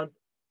God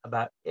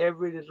about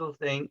every little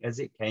thing as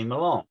it came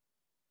along.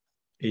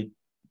 И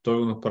той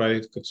го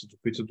направи, като се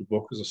допита до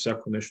Бога за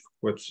всяко нещо,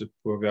 което се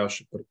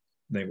появяваше пред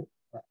него.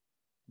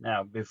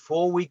 Now,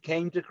 before we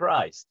came to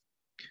Christ,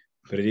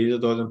 преди да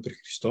дойдем при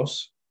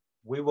Христос,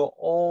 we were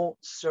all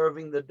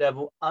serving the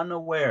devil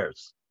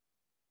unawares.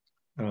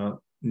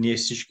 Ние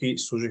всички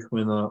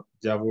служихме на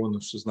дявола, не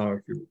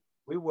осъзнавайки го.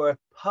 We were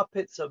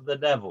puppets of the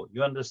devil,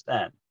 you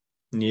understand?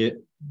 Ние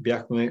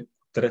бяхме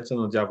трета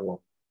на дявола.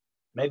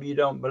 Maybe you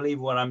don't believe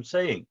what I'm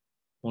saying.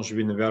 Може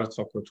би не вярвате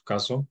това, което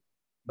казвам.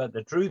 But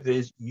the truth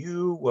is,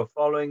 you were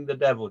following the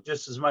devil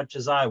just as much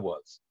as I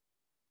was.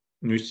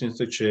 Но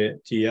истината е, че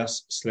ти и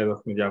аз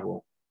следвахме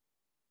дявола.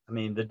 I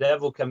mean, the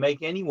devil can make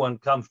anyone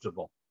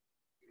comfortable.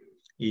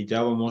 И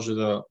дявол може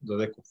да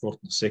даде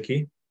комфорт на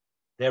всеки.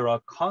 There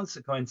are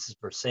consequences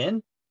for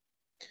sin.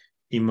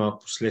 Има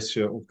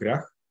последствия от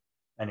грях.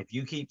 And if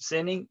you keep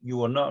sinning, you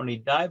will not only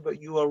die, but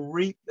you will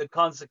reap the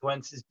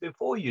consequences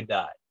before you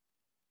die.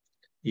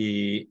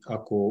 И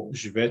ако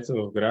живеете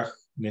в грях,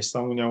 не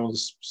само няма да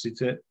се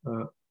спасите,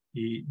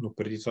 но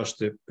преди това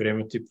ще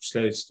приемете и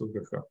последиците от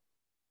греха.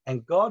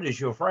 And God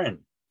is your friend.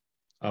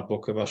 А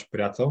Бог е ваш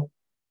приятел.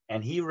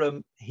 And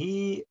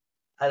he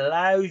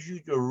allows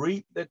you to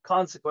reap the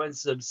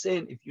consequences of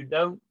sin if you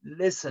don't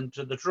listen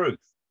to the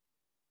truth.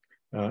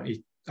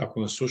 И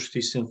ако не слушате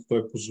истината,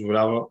 той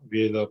позволява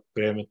вие да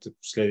приемете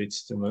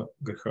последиците на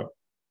греха.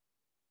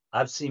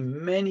 I've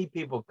seen many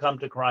people come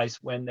to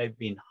Christ when they've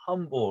been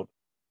humbled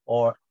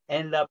or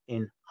end up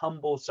in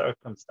humble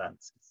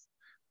circumstances.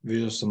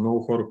 Виждам съм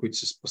много хора, които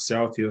се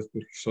спасяват и идват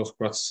при Христос,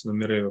 когато се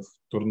намирали в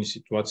трудни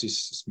ситуации и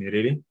се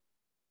смирили.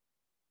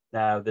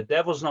 Now, the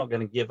devil's not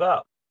going to give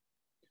up.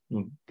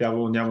 Но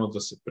дявол няма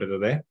да се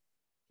предаде.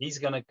 He's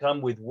going to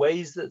come with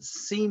ways that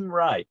seem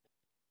right.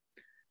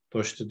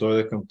 Той ще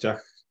дойде към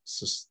тях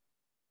с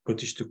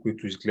пътища,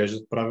 които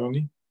изглеждат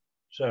правилни.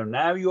 So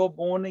now you're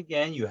born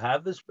again, you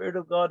have the Spirit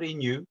of God in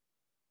you.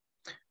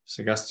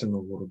 Сега сте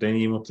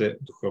новородени, имате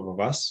духа във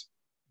вас.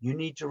 You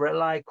need to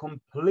rely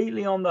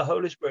completely on the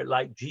Holy Spirit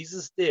like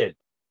Jesus did.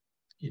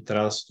 И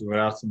трябва да се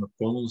доверявате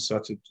напълно на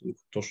Святия Дух,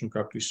 точно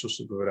както Исус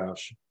се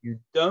доверяваше. You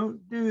don't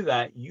do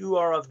that, you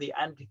are of the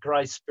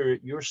Antichrist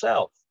spirit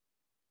yourself.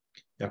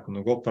 И ако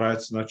не го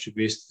правите, значи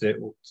вие сте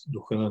от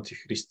духа на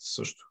Антихриста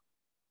също.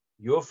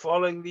 You're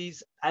following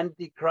these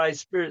Antichrist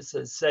spirits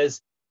that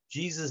says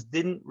Jesus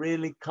didn't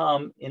really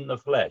come in the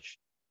flesh.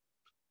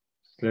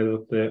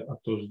 Следвате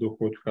този дух,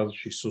 който казва,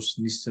 че Исус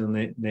наистина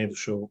не е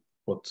дошъл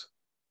в път.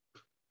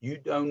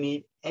 You don't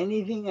need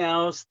anything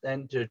else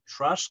than to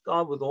trust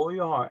God with all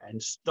your heart and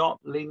stop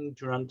leaning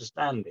to your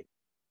understanding.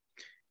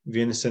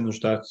 Вие не се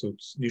нуждаете от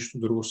нищо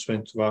друго,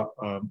 освен това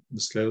да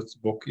следвате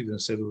Бог и да не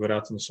се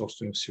доверявате на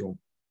собствена сила.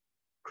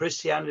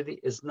 Christianity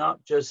is not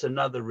just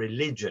another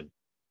religion.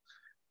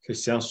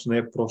 Християнство не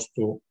е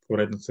просто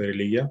поредната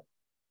религия,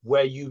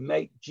 where you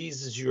make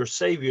Jesus your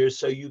savior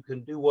so you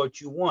can do what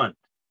you want.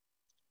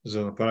 За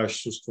да направиш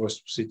Исус твой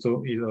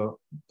спасител и да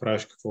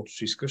правиш каквото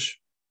си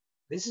искаш.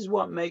 This is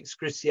what makes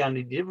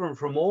Christianity different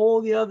from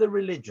all the other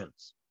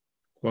religions.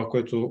 Това,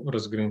 което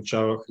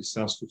разграничава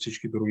християнството от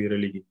всички други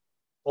религии.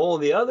 All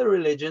the other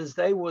religions,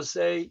 they will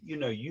say, you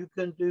know, you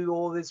can do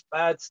all this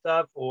bad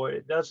stuff or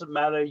it doesn't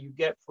matter, you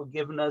get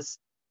forgiveness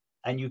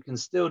and you can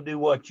still do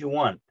what you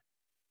want.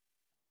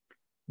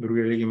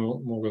 Други религии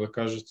могат да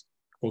кажат,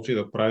 каквото и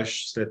да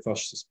правиш, след това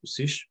ще се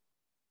спасиш.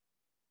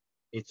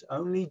 It's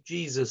only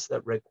Jesus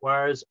that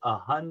requires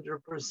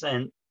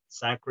 100%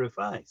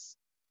 sacrifice.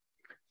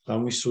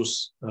 Само Исус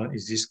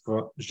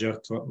изисква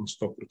жертва на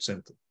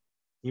 100%.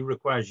 He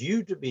requires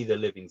you to be the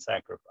living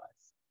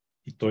sacrifice.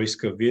 И той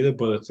иска вие да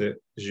бъдете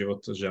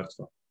живата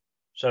жертва.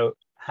 So,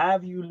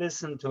 have you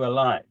listened to a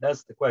lie?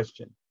 That's the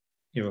question.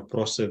 И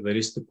въпросът е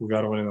дали сте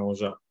повярвали на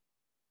лъжа.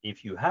 If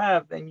you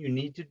have, then you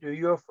need to do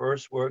your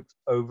first works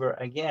over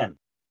again.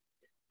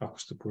 Ако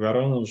сте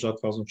повярвали на лъжа,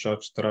 това означава,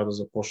 че трябва да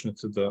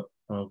започнете да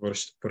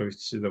вършите първите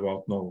си дела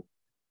отново.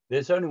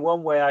 There's only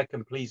one way I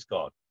can please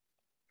God.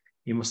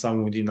 Има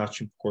само един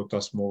начин, по който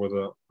аз мога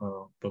да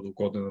бъда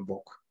угоден на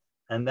Бог.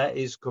 And that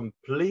is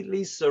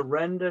completely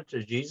surrender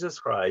to Jesus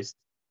Christ.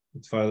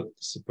 И това е да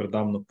се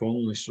предам напълно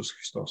на Исус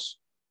Христос.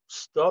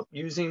 Stop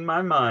using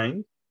my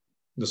mind.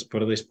 Да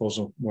спра да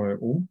използвам моя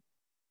ум.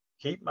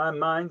 Keep my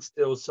mind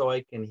still so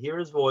I can hear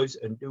his voice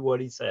and do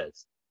what he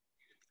says.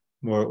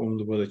 Моя ум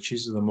да бъде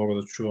чист, за да мога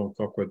да чувам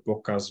това, което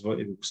Бог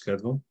казва и да го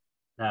следвам.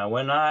 Now,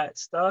 when I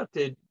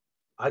started,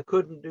 I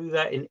couldn't do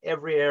that in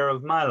every area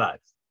of my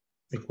life.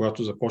 И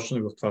когато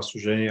започнах в това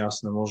служение,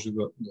 аз не можех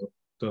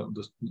да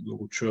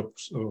го чуя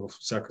във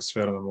всяка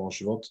сфера на моя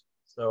живот.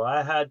 So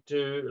I had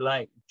to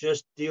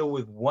just deal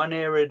with one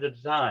area at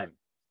a time.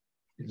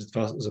 И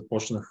затова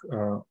започнах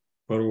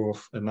първо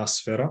в една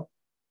сфера.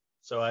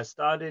 So I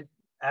started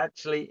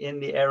actually in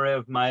the area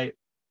of my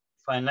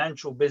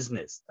financial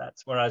business.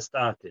 That's where I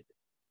started.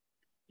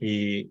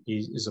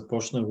 И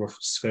започнах в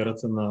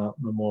сферата на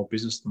моя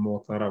бизнес, на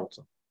моята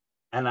работа.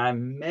 And I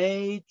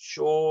made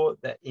sure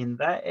that in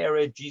that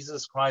area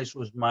Jesus Christ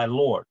was my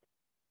Lord.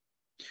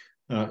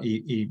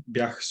 И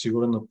бях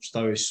сигурен да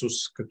поставя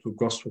Исус като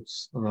Господ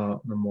на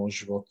моя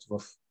живот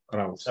в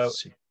работата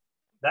си.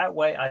 That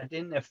way I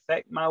didn't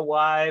affect my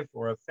wife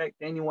or affect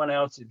anyone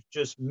else. It was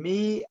just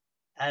me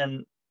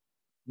and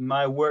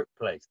my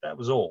workplace. That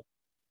was all.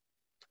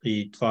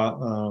 И това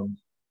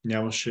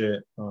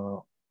нямаше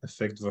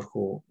ефект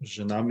върху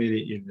жена ми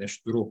или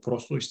нещо друго,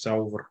 просто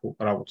изцяло върху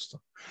работата.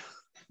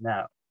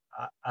 Now,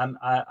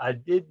 I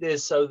did this,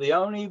 so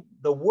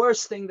the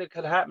worst thing that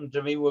could happen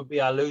to me would be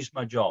I lose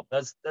my job.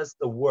 That's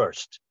the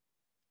worst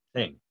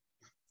thing.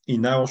 И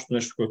най-лошото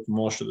нещо, което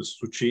можеше да се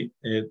случи,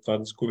 е това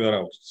да изгубя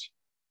работата си.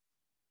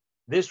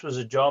 This was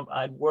a job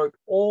I'd worked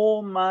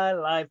all my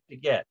life to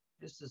get.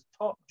 This is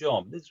top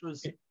job. This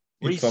was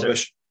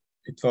research.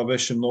 И това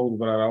беше много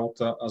добра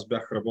работа. Аз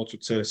бях работил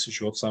целия си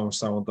живот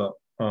само да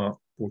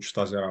получа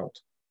тази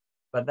работа.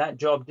 But that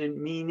job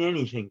didn't mean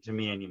anything to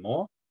me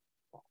anymore.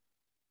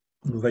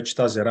 Но вече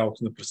тази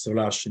работа не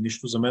представляваше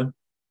нищо за мен.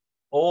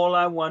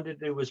 All I wanted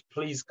to do was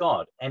please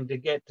God and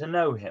to get to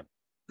know him.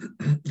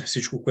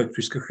 Всичко, което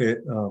исках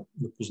е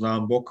да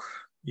познавам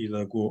Бог и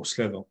да го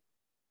следвам.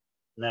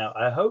 Now,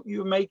 I hope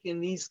you're making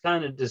these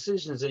kind of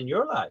decisions in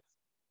your life.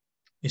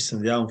 И се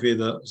надявам вие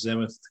да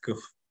вземете такъв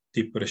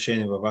тип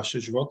решение във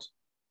вашия живот.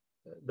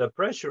 The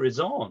pressure is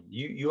on.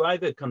 You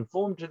either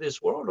conform to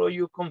this world or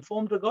you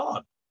conform to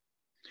God.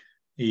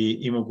 И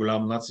има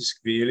голям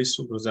натиск. Вие или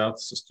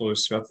съобразявате с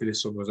този свят, или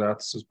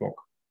съобразявате с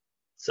Бог.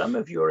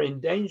 Some of you are in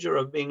danger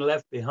of being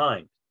left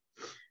behind.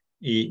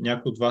 И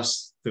някои от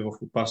вас сте в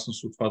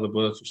опасност от това да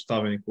бъдат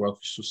оставени, когато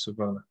Исус се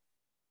върне.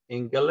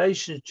 In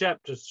Galatians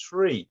chapter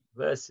 3,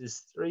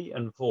 verses 3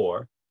 and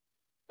 4,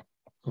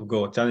 В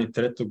Галатяни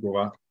 3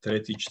 глава,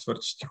 3 и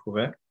 4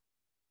 стихове,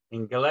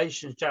 in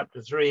Galatians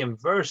chapter 3 and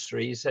verse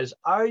 3, he says,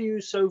 "Are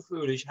you so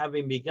foolish,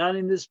 having begun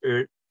in the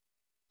Spirit,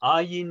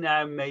 are ye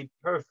now made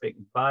perfect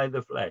by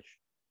the flesh?"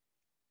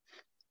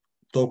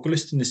 Толкова ли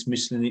сте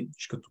несмислени,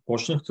 че като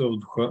почнахте в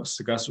духа,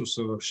 сега се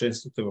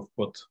усъвършенствате в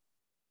път?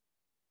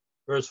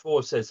 Verse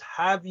 4 says,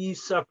 "Have ye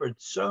suffered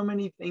so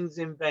many things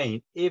in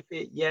vain, if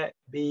it yet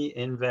be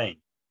in vain?"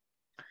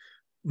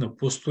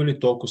 Напусто ли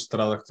толкова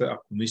страдахте,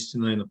 ако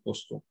наистина е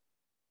напусто?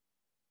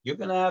 You're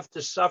going to have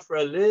to suffer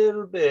a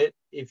little bit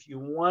if you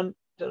want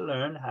to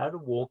learn how to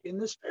walk in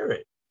the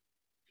Spirit.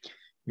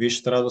 Вие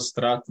ще трябва да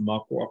страдате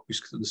малко, ако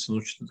искате да се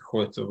научите да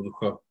ходите в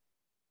духа.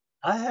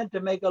 I had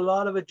to make a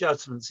lot of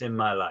adjustments in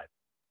my life.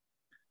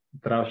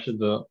 Трябваше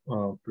да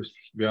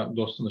приспособя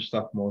доста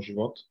неща в моя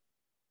живот.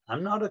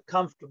 I'm not a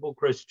comfortable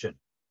Christian.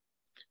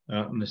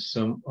 Не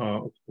съм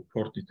от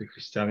комфортните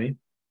християни.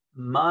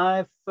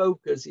 My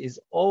focus is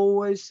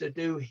always to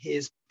do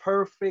his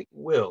perfect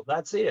will.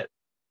 That's it.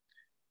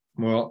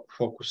 Моя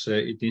фокус е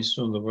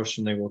единствено да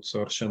върша неговата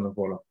съвършена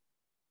воля.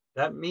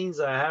 That means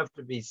I have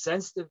to be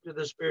sensitive to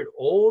the Spirit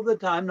all the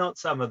time, not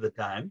some of the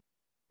time.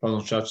 Това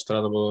означава, че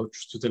трябва да бъда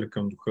чувствителен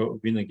към духа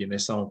винаги, не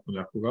само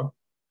понякога.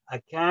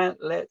 I can't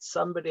let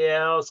somebody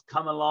else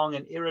come along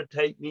and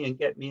irritate me and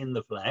get me in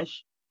the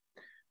flesh.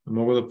 Не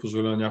мога да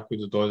позволя някой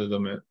да дойде да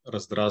ме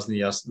раздразни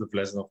и аз да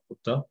влезна в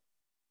плътта.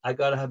 I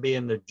got to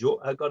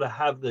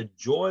have the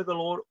joy of the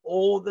Lord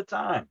all the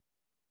time.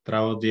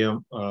 Трябва да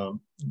имам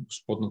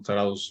Господната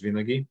радост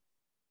винаги.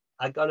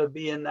 I got to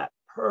be in that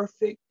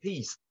perfect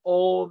peace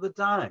all the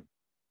time.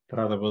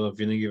 Трябва да бъда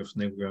винаги в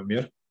неговия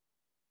мир.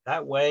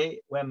 That way,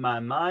 when my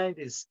mind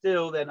is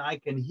still, then I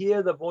can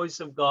hear the voice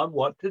of God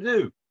what to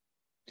do.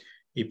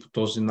 И по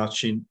този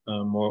начин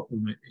моят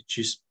ум е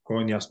чист,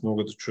 спокоен и аз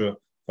мога да чуя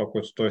това,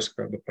 което той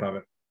иска да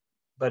правя.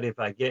 But if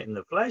I get in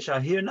the flesh,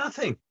 I hear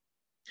nothing.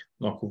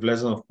 Но ако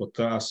влеза в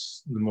плътта,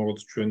 аз не мога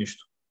да чуя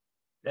нищо.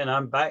 Then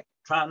I'm back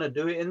trying to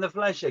do it in the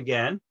flesh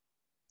again.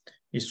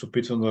 И се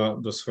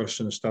опитвам да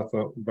свърша нещата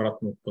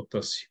обратно от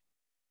плътта си.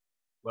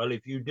 Well,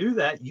 if you do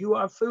that, you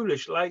are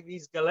foolish like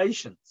these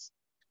Galatians.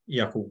 И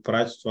ако го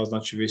правите, това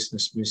значи вие сте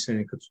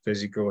несмислени като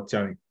тези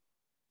галатяни.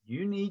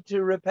 You need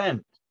to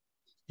repent.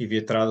 И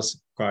вие трябва да се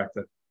покаете.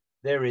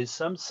 There is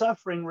some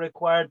suffering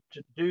required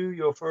to do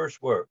your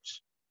first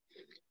works.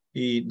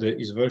 и да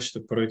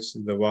извършите първите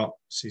си дела,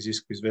 се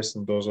изисква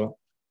известна доза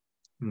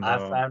I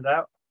found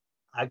out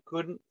I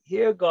couldn't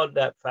hear God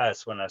that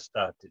fast when I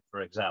started,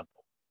 for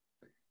example.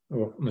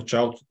 В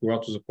началото,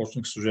 когато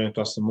започнах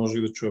служението, аз не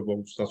можех да чуя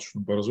Бог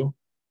достатъчно бързо.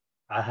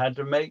 I had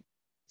to make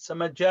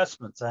some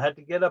adjustments. I had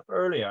to get up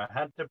earlier. I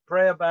had to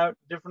pray about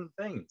different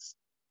things.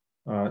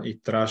 И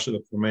трябваше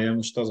да променям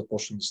неща,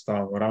 започнах да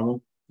ставам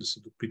рано, да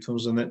се допитвам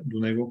до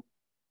него.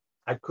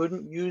 I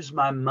couldn't use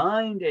my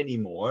mind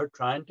anymore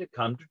trying to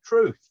come to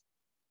truth.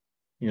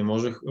 И не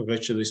можех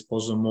вече да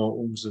използвам моя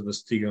ум, за да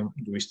стигам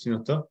до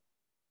истината.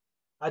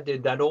 I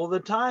did that all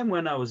the time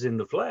when I was in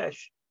the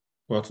flesh.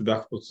 Когато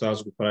бях плътта,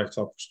 аз го правих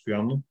това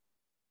постоянно.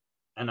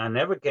 And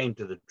I never came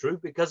to the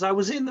truth because I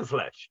was in the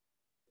flesh.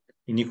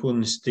 И никога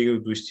не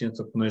стигах до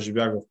истината, понеже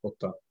бях в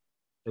плътта.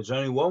 There's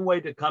only one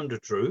way to come to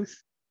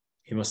truth.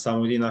 Има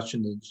само един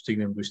начин да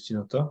достигнем до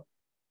истината.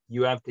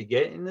 You have to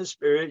get in the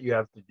spirit, you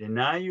have to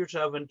deny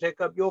yourself and take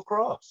up your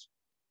cross.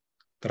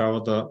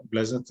 Трябва да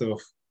влезнете в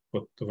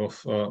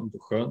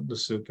духа, да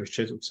се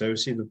отречете от себе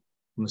си и да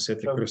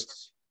понесете кръста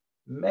си.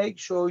 Make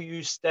sure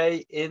you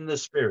stay in the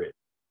spirit.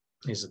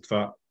 И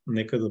затова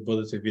нека да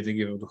бъдете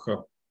винаги в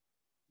духа.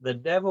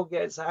 The devil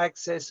gets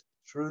access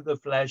through the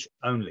flesh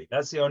only.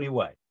 That's the only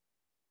way.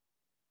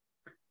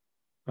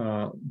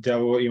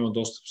 Дявола има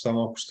достъп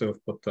само ако сте в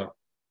плътта.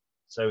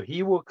 So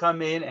he will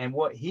come in, and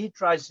what he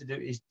tries to do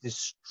is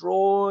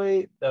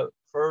destroy the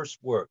first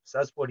works.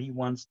 That's what he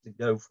wants to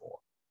go for.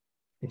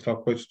 И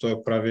това, което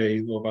той прави, е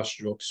идва в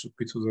вашия живот и се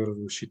опитва да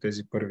разруши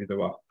тези първи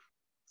дела.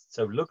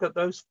 So look at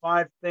those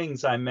 5 things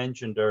I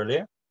mentioned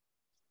earlier.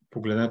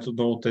 Погледнете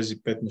отново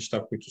тези 5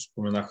 неща, които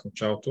споменах в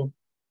началото.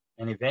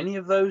 And if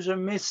any of those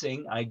are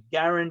missing, I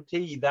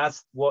guarantee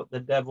that's what the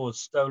devil has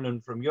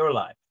stolen from your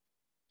life.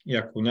 И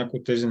ако някои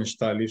от тези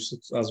неща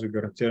липсват, аз ви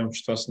гарантирам,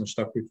 че това са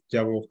неща, които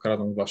дявол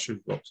открадна от вашия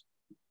живот.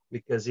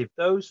 Because if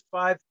those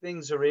 5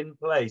 things are in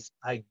place,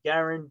 I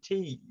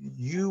guarantee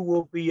you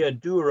will be a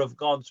doer of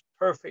God's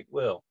perfect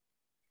will.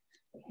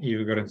 И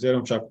ви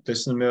гарантирам, че ако те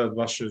се намерят в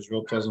вашия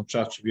живот, това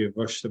означава, че вие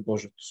вършите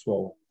Божието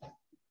Слово.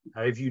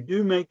 If you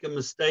do make a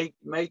mistake,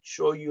 make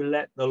sure you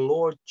let the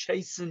Lord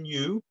chasten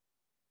you.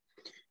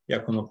 И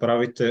ако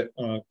направите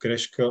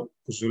грешка,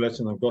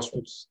 позволете на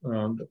Господ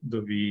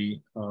да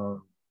ви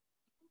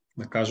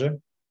накаже.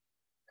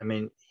 I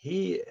mean,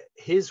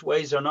 his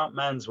ways are not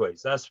man's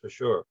ways, that's for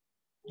sure.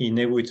 И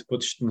неговите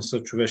пътища не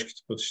са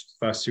човешките пътища,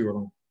 това е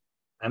сигурно.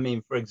 I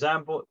mean, for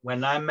example,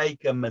 when I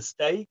make a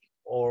mistake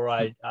or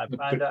I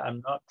find out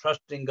I'm not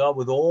trusting God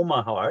with all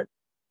my heart,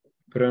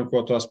 примерно,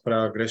 когато аз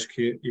правя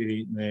грешки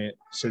или не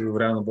се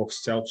доверявам на Бог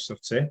с цялото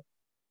сърце,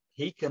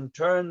 he can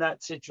turn that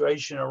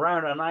situation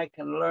around and I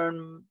can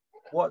learn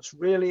what's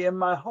really in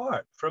my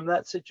heart from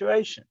that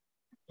situation.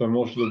 Той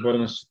може да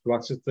обърне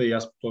ситуацията и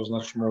аз по този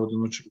начин мога да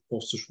науча какво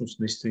всъщност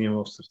наистина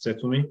има в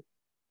сърцето ми.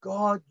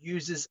 God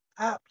uses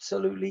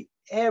absolutely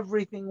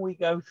everything we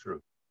go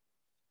through.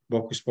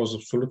 Бог използва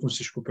абсолютно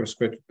всичко, през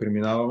което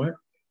преминаваме.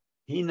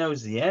 He knows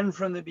the end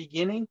from the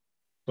beginning.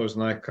 Той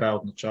знае края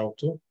от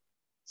началото.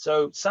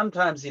 So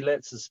sometimes he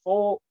lets us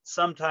fall,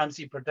 sometimes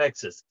he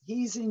protects us.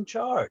 He's in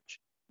charge.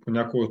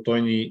 Понякога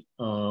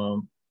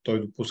той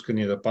допуска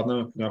ние да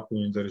паднем, понякога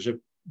ни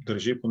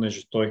държи,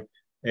 понеже той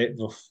е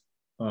в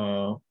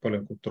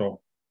пълен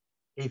контрол.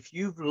 If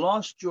you've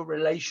lost your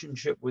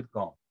relationship with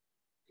God,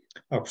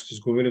 ако сте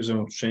изгубили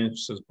взаимоотношението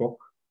с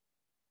Бог,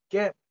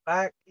 get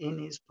back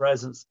in his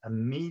presence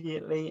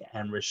immediately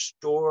and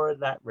restore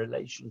that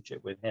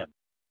relationship with him.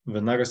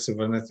 Веднага се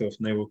върнете в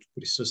неговото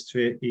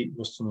присъствие и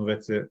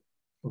възстановете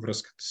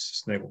връзката си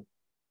с него.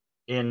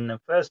 In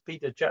 1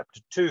 Peter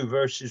chapter 2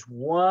 verses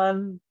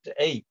 1 to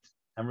 8,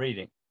 I'm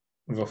reading.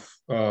 В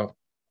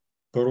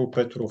 1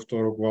 Петро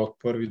 2 глава от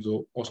 1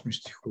 до 8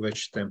 стихове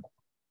четем.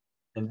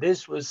 And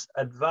this was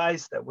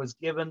advice that was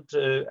given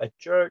to a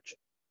church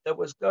that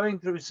was going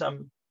through some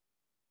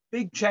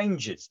big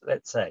changes,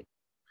 let's say.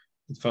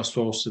 И това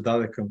слово се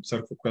даде към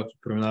църква, която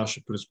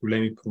преминаваше през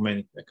големи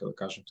промени, нека да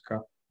кажем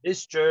така.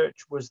 This church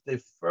was the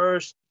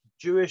first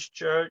Jewish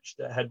church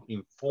that had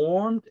been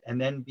formed and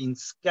then been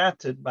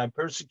scattered by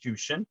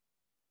persecution.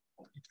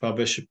 И това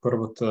беше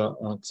първата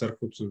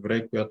църква от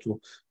евреи, която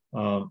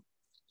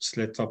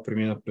след това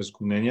премина през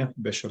гонения,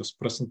 беше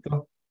разпръсната.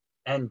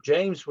 And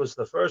James was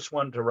the first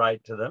one to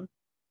write to them.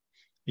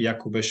 И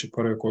Яков беше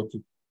първият,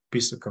 който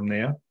писа към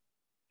нея.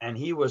 And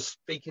he was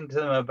speaking to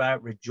them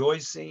about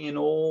rejoicing in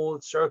all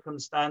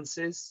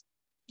circumstances.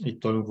 И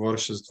той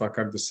говореше за това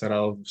как да се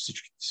радват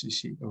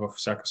във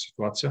всяка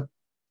ситуация.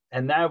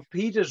 And now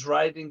Peter's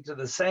writing to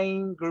the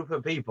same group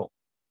of people.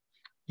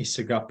 И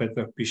сега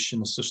Петър пише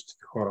на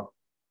същите хора.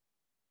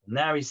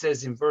 Now he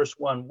says in verse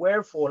 1,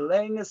 wherefore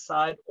laying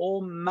aside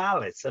all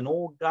malice and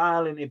all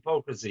guile and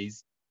hypocrisies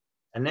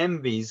and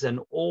envies and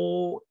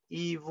all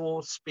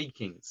evil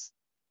speakings.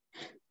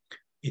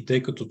 И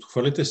тъй като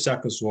отхвърлите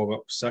всяка злоба,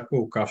 всяка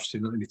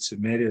лукавщина,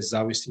 лицемерие,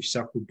 завист и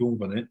всяко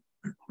думване,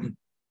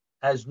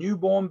 as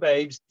newborn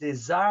babes,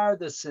 desire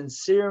the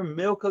sincere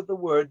milk of the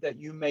word that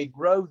you may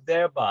grow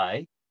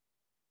thereby.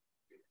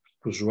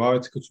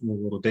 Пожелавайте като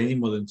новородени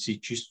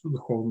младенци чисто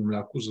духовно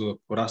мляко, за да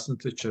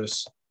пораснете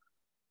чрез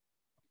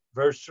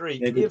Verse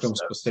 3, него if към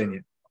so,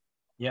 спасение.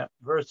 yeah,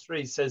 verse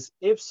 3 says,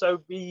 if so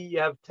be ye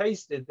have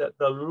tasted that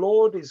the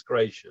Lord is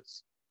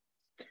gracious.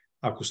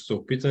 Ако сте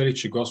опитали,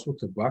 че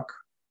Господ е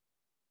благ,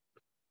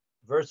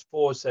 Verse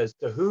 4 says,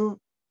 to who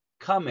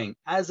coming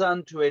as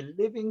unto a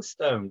living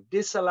stone,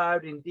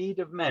 disallowed indeed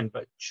of men,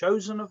 but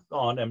chosen of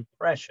God and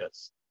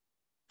precious.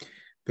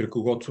 при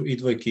когото,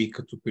 идвайки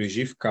като при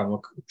жив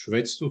камък, от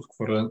човеците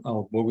отхвърлен, а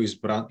от Бога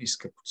избран и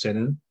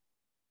скъпоценен.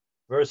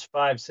 Verse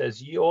 5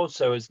 says, ye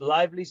also as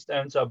lively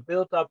stones are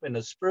built up in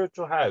a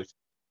spiritual house,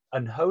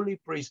 an holy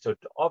priesthood,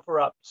 to offer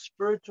up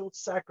spiritual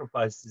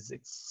sacrifices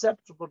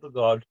acceptable to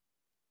God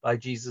by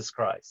Jesus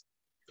Christ.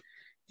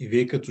 И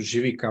вие като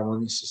живи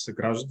камъни се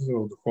съграждате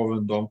в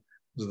духовен дом,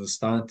 за да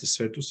станете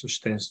свето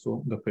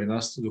свещенство, да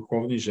принасяте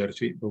духовни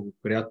жертви,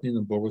 благоприятни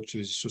на Бога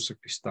чрез Исуса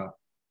Христа.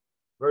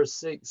 Verse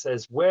 6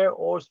 says,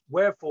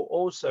 wherefore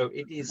also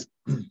it is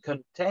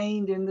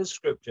contained in the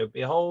scripture,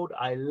 behold,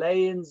 I lay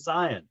in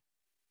Zion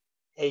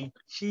a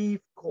chief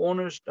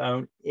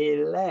cornerstone,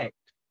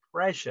 elect,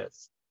 precious,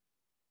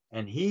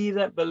 and he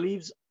that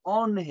believes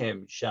on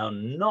him shall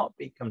not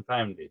be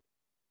confounded.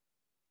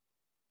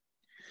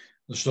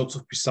 Защото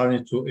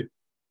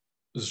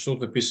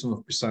е писано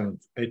в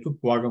Писанието. Ето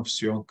полагам в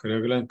Сион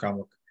кръглен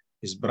камък,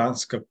 избран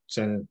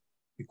скъпоценен,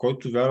 и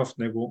който вярва в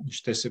него не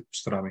ще се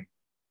пострами.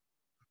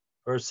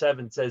 Verse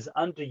 7 says,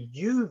 unto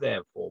you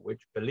therefore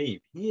which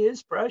believe, he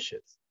is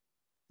precious,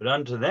 but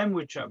unto them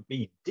which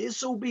be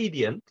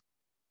disobedient,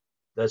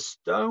 the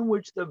stone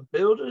which the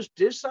builders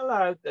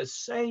disallowed, the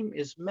same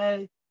is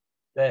made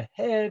the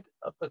head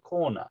of the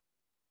corner.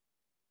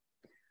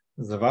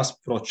 За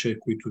вас, проче,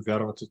 които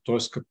вярвате, той е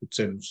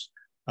скъпоценност,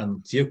 а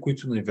на тия,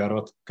 които не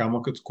вярват,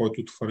 камъкът,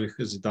 който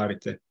отвърлиха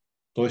зидарите,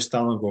 той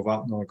стана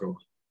глава на ъгъла.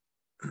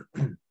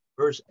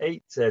 Verse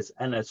 8 says,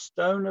 and a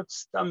stone of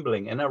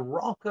stumbling and a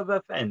rock of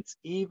offense,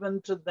 even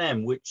to them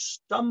which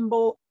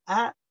stumble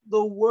at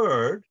the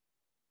word,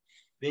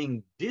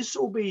 being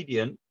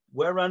disobedient,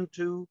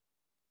 whereunto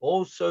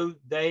also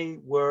they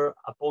were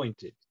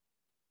appointed.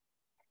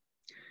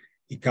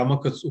 И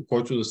камъкът, у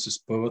който да се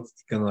спъват,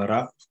 и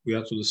канара, в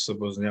която да се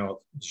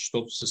съблазняват,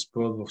 защото се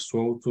спъват в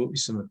словото и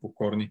са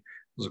непокорни,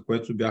 за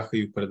което бяха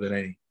и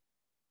определени.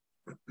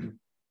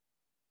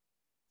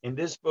 In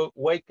this book,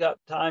 Wake Up,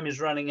 Time is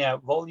Running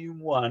Out,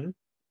 Volume 1.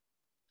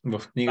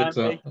 В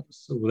книгата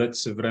Събудете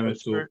се,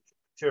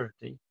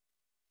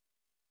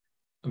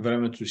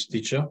 времето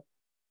изтича.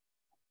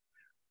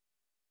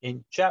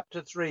 In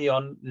chapter 3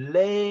 on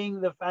laying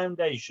the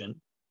foundation.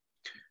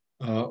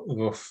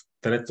 В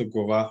трета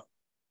глава.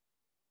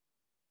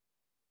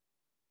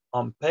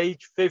 On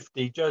page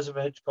 50, Joseph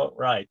Hechkok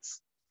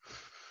writes.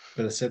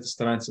 50-та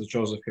страница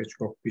Джозеф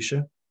Хеджкок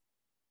пише.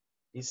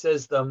 He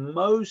says the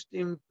most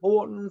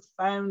important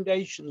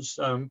foundation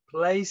stone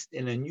placed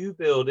in a new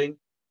building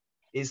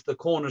is the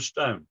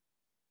cornerstone.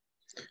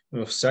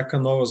 Във всяка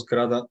нова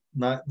сграда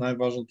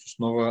най-важната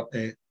основа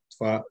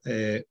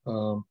е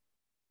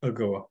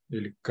ъгъла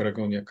или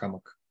кръгълния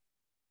камък.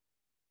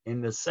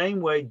 In the same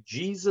way,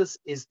 Jesus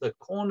is the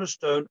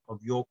cornerstone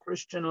of your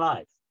Christian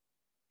life.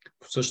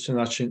 По същия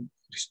начин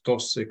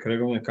Христос е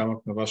кръгълния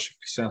камък на вашия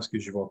християнски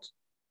живот.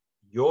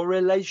 Your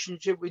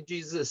relationship with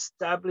Jesus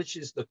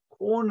establishes the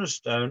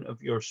cornerstone of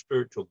your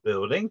spiritual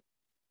building.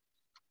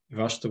 И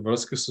вашата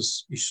връзка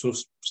с Исус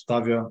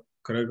поставя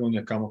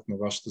кръгълния камък на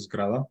вашата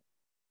сграда.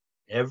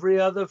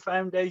 Every other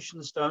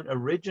foundation stone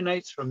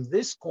originates from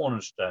this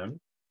cornerstone.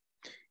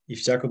 И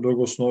всяка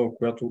друга основа,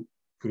 която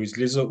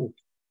произлиза от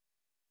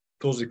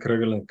този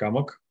кръгълен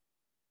камък.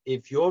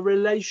 If your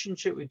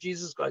relationship with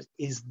Jesus Christ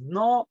is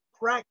not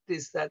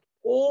practiced at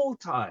all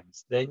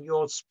times, then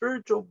your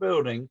spiritual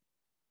building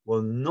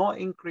will not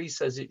increase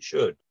as it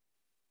should.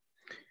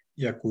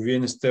 И ако вие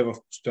не сте в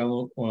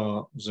постоянно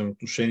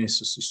взаимоотношение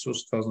с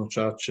Исус, това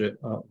означава, че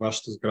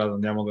вашата сграда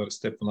няма да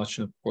расте по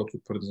начина, по който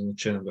е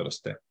предназначена да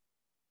расте.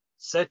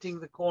 Setting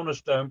the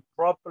cornerstone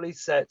properly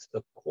sets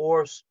the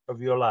course of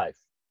your life.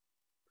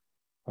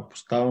 А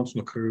поставянето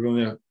на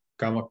кръгълния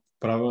камък по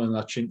правилен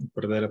начин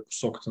определя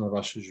посоката на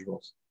вашия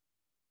живот.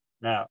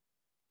 Now,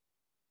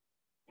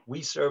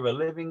 we serve a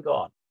living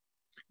God.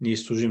 Ние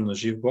служим на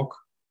жив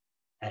Бог.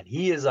 And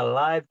he is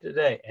alive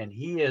today, and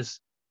he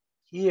is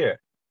here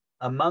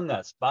among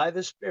us by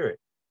the Spirit.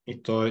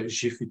 И той е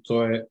жив и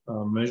той е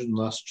между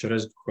нас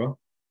чрез Духа.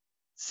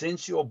 Since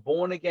you're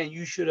born again,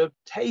 you should have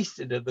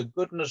tasted of the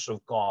goodness of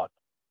God.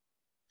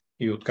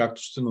 И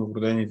откакто сте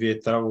новородени, вие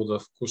трябва да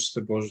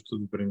вкусите Божията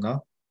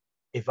добрина.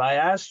 If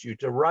I asked you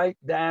to write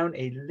down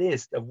a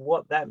list of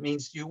what that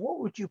means to you, what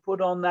would you put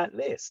on that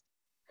list?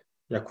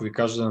 И ако ви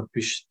кажа да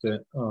напишете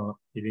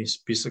един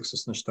списък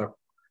с неща,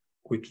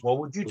 които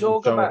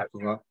означават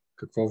това,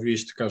 какво вие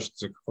ще кажете,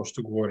 за какво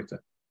ще говорите?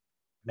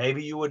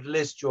 Maybe you would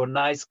list your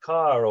nice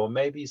car or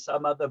maybe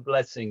some other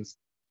blessings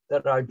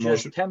that are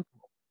just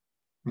temporal.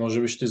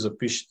 Може би ще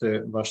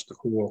запишете вашата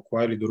хубава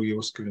кола или други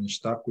лъскави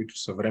неща, които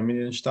са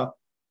временни неща.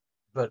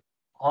 But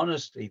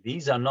honestly,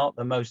 these are not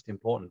the most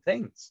important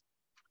things.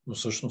 Но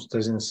всъщност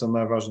тези не са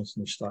най-важните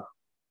неща.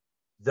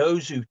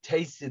 Those who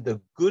tasted the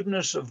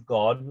goodness of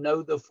God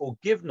know the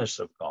forgiveness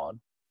of God.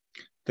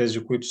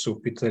 Тези, които са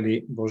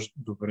опитали Божията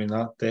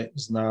добрина, те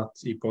знаят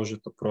и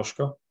Божията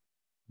прошка.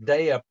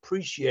 They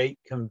appreciate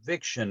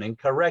conviction and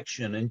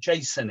correction and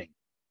chastening.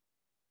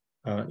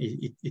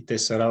 И те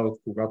се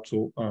радват,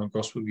 когато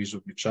Господ ги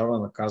изобличава,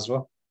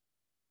 наказва.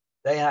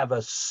 They have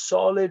a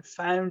solid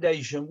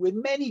foundation with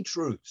many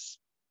truths.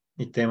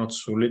 И те имат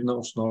солидна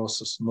основа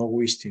с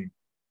много истини.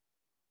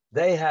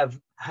 They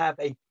have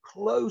a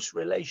close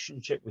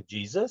relationship with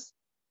Jesus.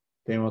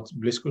 Те имат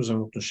близко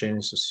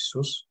взаимоотношение с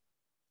Исус.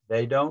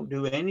 They don't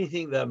do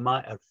anything that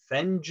might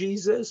offend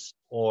Jesus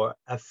or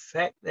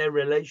affect their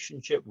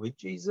relationship with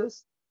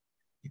Jesus.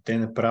 И те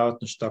не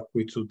правят неща,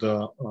 които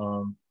да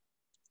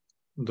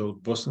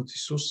отблъснат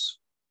Исус.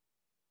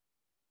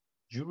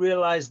 Do you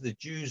realize the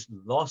Jews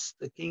lost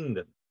the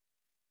kingdom?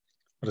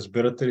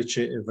 Разбирате ли,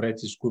 че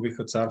евреите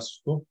изгубиха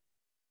царството?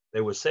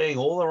 They were saying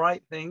all the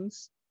right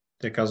things.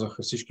 Те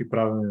казваха всички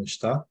правилни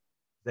неща.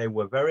 They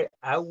were very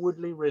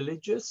outwardly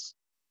religious.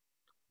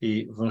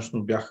 И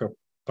външно бяха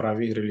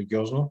прави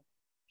религиозно.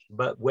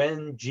 But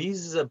when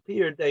Jesus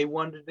appeared, they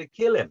wanted to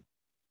kill him.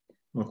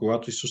 Но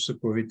когато Исус се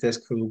появи, те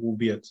искаха да го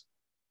убият.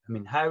 I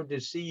mean, how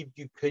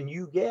deceived can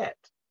you get?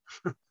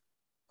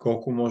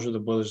 Колко може да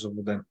бъдеш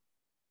заблуден?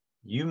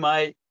 You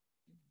might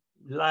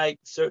like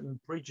certain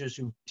preachers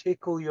who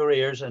tickle your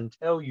ears and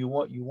tell you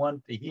what you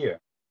want to hear.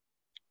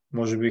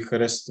 Може би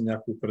харесате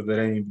някои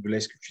определени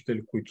библейски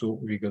учители, които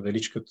ви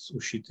гаделичкат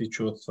ушите и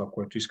чуват това,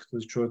 което искате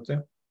да чуете.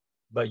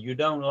 But you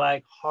don't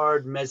like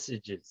hard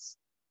messages.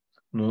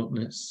 Но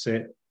не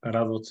се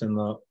радвате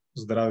на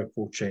здрави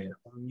поучения.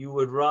 You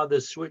would rather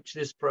switch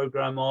this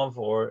program off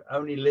or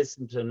only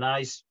listen to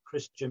nice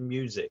Christian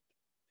music.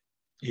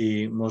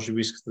 И може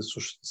би искате да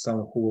слушате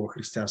само хубава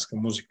християнска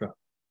музика.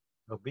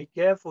 But be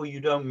careful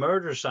you don't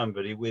murder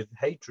somebody with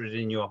hatred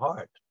in your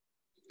heart.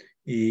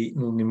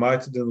 Но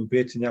внимайте да не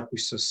убиете някой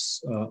с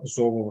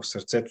злоба в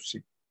сърцето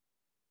си.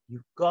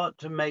 You've got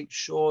to make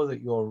sure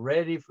that you're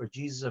ready for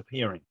Jesus'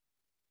 appearing.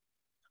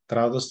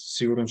 Трябва да сте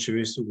сигурен, че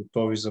вие сте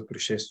готови за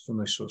пришествието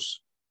на Исус.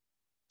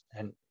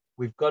 And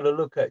we've got to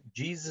look at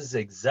Jesus'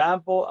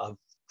 example of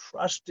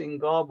trusting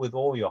God with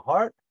all your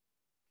heart.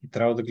 И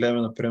трябва да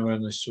гледаме, например,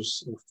 на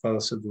Исус в това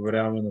да се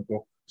доверяваме на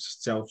Бог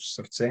с цялото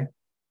сърце.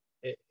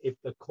 If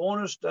the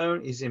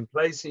cornerstone is in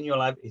place in your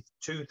life, it's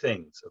two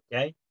things,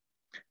 okay?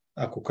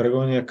 Ако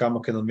кръгълният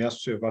камък е на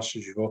място и във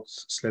вашия живот,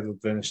 следват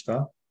две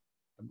неща.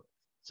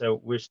 So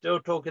we're still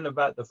talking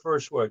about the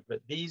first work, but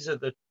these are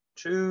the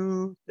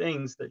two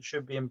things that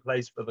should be in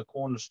place for the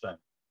cornerstone.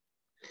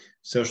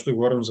 Все още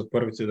говорим за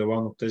първите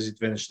дела, но тези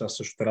две неща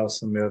също трябва да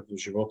се намерят в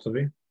живота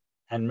ви.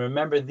 And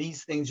remember,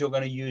 these things you're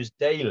going to use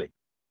daily,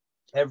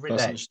 every Това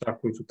са day. неща,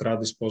 които трябва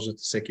да използвате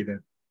всеки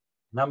ден.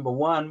 Number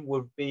one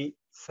would be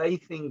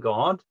faith in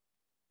God.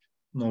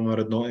 Номер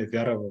едно е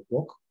вяра в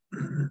Бог.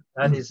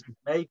 That is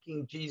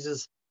making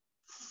Jesus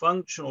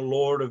functional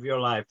Lord of your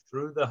life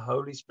through the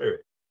Holy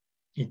Spirit.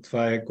 И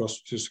това е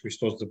Господ Исус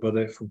Христос да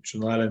бъде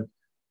функционален,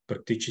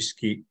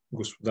 практически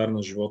господар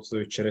на живота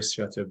ви чрез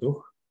Святия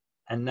Дух.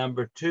 And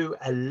number two,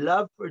 a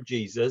love for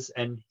Jesus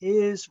and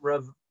his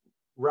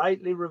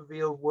rightly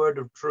revealed word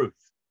of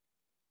truth.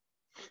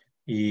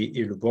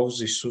 И любов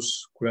за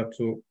Исус,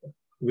 която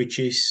which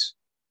is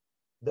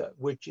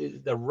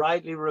the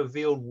rightly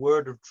revealed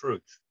word of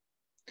truth.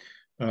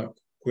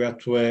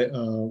 Която е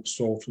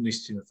словото на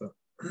истината.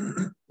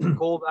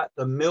 Call that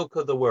the milk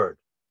of the word.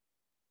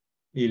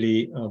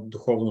 Или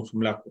духовното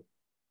мляко.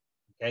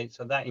 Okay,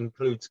 so that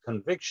includes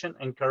conviction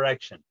and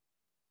correction.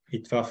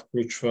 И това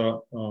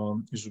включва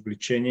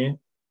изобличение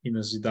и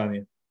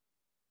назидание.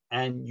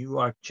 And you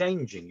are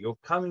changing.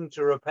 You're coming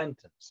to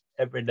repentance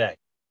every day.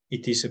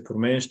 И ти се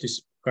променяш, ти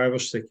се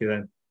покайваш всеки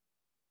ден.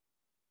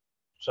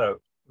 So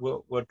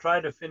we'll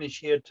try to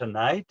finish here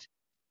tonight.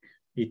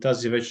 И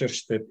тази вечер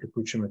ще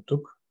приключим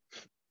тук.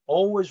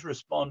 Always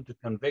respond to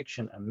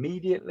conviction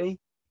immediately.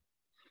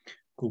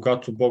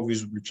 Когато Бог ви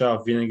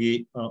изобличава,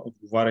 винаги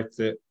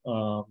отговаряйте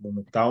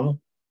моментално.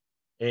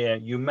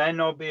 You may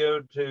not be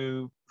able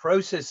to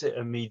process it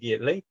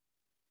immediately.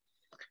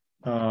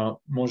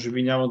 Може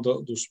би няма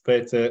да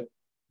успеете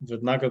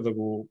веднага да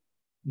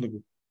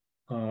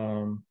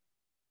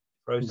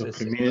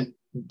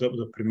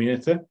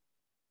преминете.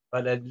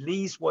 But at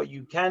least what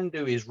you can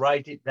do is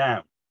write it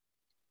down.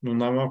 Но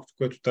най-малкото,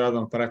 което трябва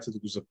да направите, да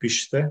го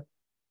запишете.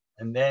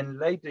 And then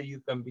later you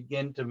can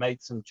begin to make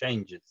some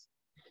changes.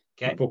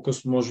 Okay? И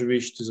по-късно може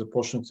би ще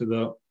започнете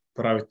да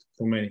правите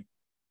промени.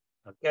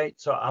 Okay,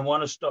 so I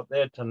want to stop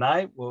there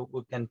tonight.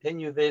 We'll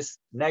continue this.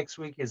 Next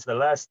week is the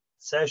last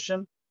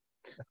session.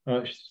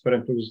 Ще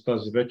спрем тук за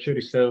тази вечер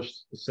и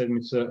следващата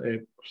седмица е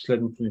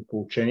последното ни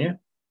поучение.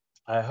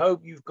 I hope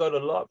you've got a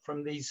lot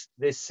from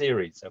this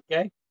series,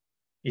 okay?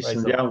 И се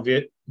надявам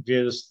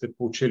вие да сте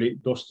получили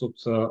доста от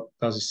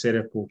тази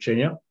серия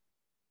поучения.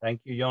 Thank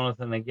you,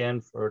 Jonathan,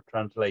 again for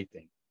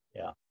translating.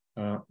 Yeah.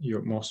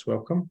 You're most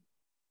welcome.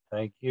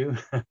 Thank you.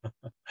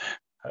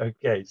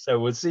 Okay, so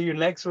we'll see you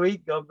next week.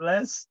 God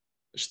bless.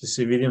 Ще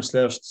се видим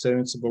следващата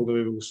седмица. Бог да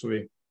ви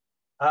благослови.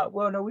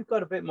 Well, no, we've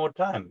got a bit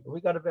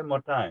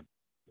more time.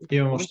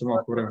 Имам още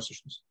малко време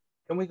всъщност.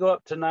 Can we go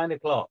up to 9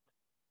 o'clock?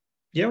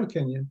 Yeah, we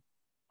can, yeah.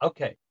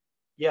 Okay,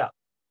 yeah.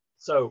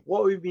 So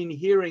what we've been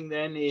hearing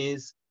then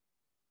is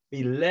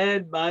be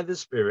led by the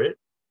Spirit.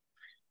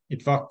 И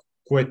това,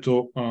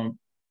 което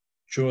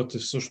чувате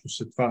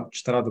всъщност е това,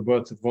 че трябва да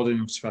бъдете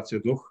водени от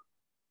Святия Дух.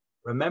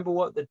 Remember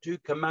what the two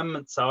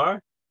commandments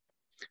are.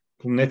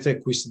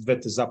 Помнете кои са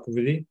двете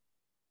заповеди.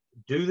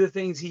 Do the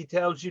things he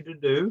tells you to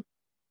do.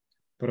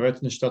 Правете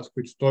нещата,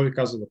 които Той ви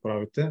каза да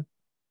правите.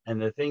 And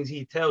the things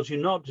he tells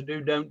you not to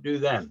do, don't do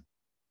them.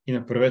 И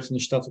направете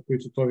нещата,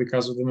 които Той ви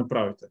казва да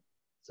направите.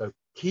 So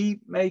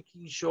keep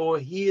making sure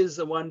he is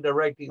the one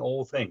directing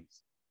all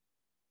things.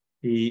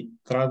 И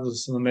трябва да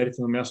се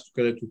намерите на място,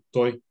 където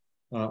Той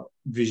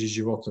движи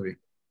живота ви.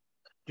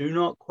 Do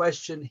not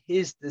question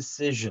his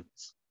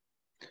decisions.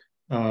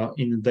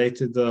 И не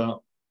дайте да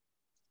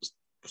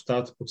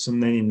поставяте под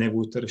съмнение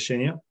неговите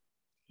решения.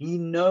 He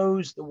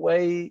knows the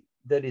way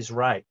that is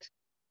right.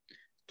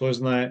 Той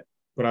знае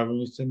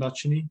правилните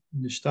начини,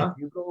 неща.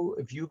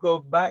 If you go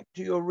back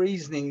to your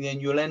reasoning, then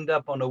you'll end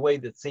up on a way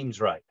that seems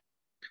right.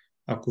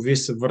 Ако вие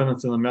се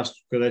върнете на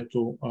място,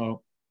 където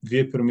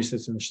вие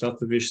премислите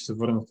нещата, вие ще се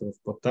върнете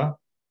в пътя.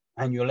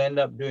 And you'll end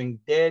up doing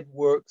dead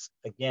works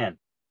again.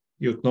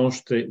 И отново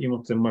ще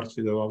имате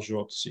мъртви дела в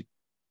живота си.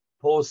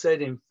 Paul said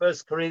in 1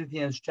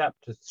 Corinthians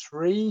chapter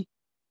 3,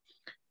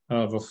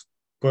 в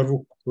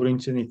 1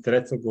 Коринтияни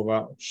 3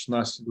 глава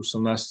 16 до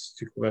 18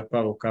 стихове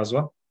Павел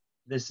казва,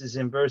 this is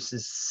in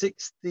verses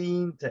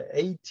 16 to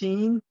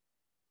 18.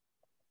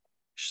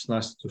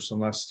 16 до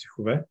 18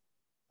 стихове.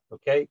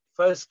 Okay,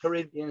 1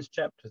 Corinthians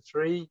chapter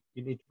 3.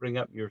 You need to bring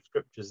up your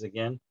scriptures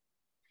again.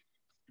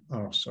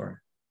 Oh, sorry.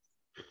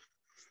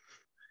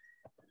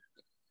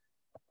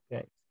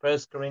 Okay, 1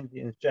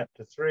 Corinthians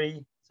chapter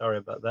 3. Sorry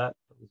about that.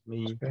 That was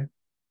me. Okay.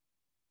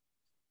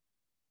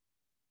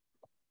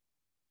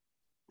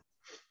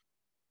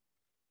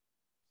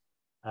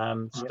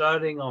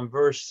 Starting on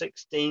verse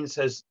 16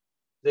 says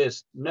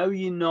this, know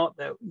ye not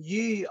that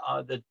ye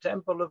are the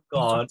temple of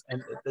God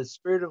and that the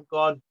Spirit of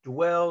God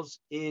dwells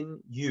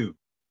in you.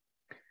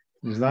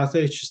 Не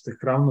знаете ли, че сте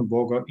храм на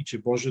Бога и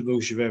че Божия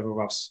дух живее във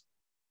вас?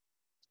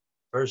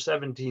 Verse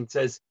 17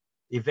 says,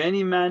 if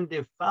any man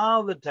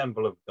defile the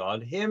temple of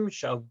God, him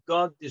shall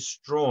God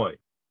destroy.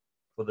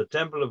 For the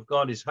temple of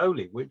God is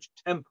holy, which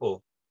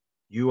temple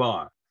you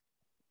are.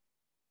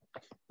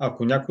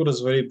 Ако някой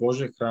развали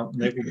Божия храм,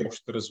 него Бог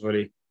ще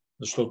развали,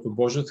 защото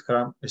Божият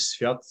храм е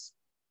свят,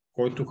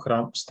 който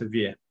храм сте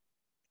вие.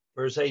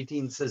 Verse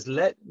 18 says,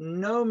 let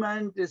no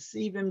man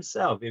deceive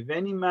himself. If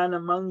any man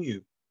among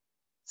you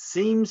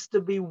seems to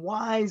be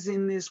wise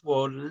in this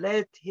world,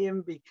 let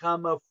him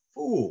become a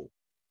fool,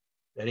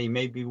 that he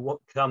may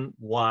become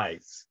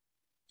wise.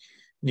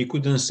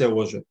 Никой да не се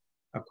лъже.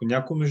 Ако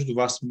някой между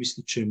вас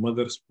мисли, че е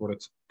мъдър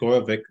според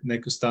този век,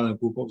 нека стане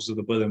глупав, за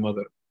да бъде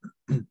мъдър.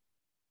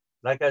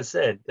 Like I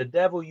said, the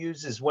devil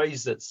uses ways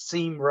that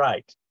seem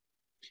right.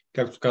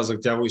 Както казах,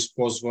 дявол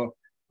използва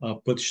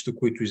пътища,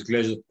 които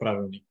изглеждат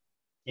правилни.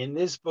 In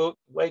this book,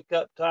 wake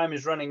up time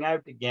is running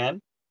out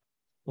again.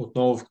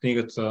 Отново в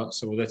книгата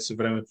Събудете се,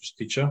 времето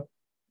стича.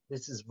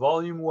 This is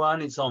volume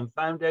 1. It's on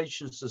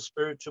foundations of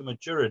spiritual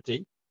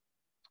maturity.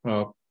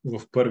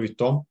 В първи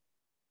том.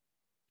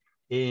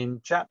 In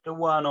chapter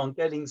 1 on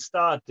getting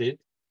started,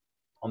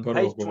 on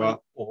page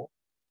 24,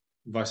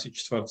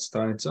 24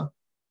 страница,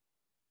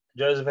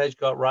 Joseph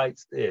Hegschok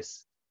writes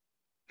this.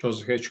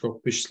 Joseph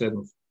Hegschok пише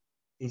следното.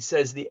 He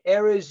says, the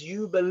areas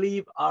you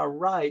believe are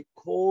right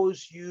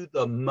cause you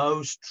the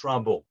most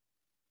trouble.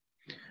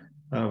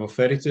 В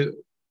ерите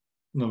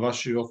на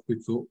вашия живот,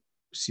 които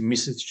си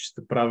мислите, че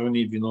сте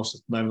правилни и ви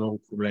носят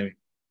най-много проблеми.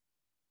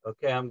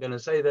 Okay, I'm going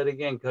to say that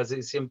again because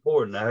it's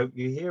important. I hope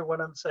you hear what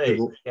I'm saying.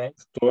 Okay?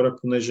 Втора,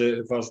 понеже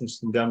е важно,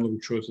 се надявам да го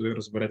чуете, да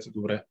разберете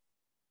добре.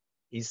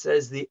 He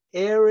says the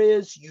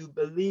areas you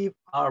believe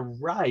are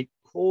right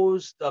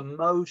cause the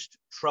most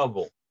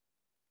trouble.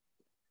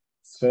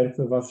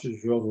 Сферите на вашия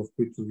живот, в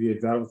които вие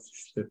вярвате,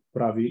 че сте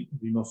прави,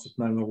 ви носят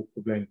най-много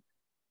проблеми.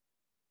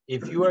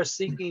 If you are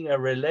seeking a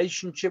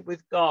relationship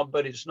with God,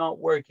 but it's not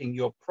working,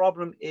 your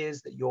problem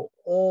is that you're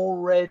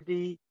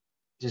already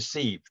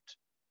deceived.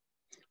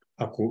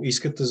 Ако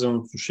искате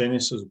взаимоотношение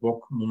с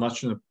Бог, но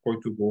начинът, по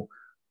който го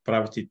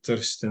правите и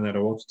търсите на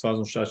работа, това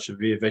означава, че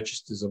вие вече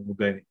сте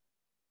заблудени.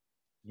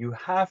 You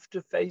have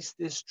to face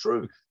this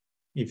truth.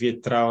 И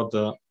вие трябва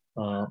да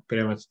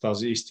приемете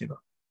тази истина.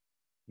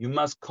 You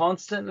must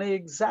constantly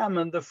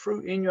examine the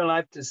fruit in your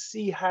life to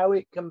see how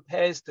it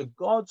compares to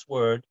God's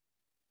word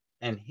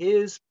and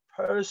his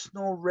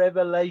personal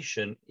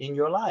revelation in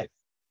your life.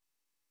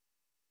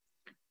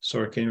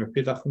 Sorry, can you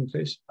repeat that for me,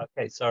 please?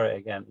 Okay, sorry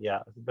again. Yeah,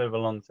 it's a bit of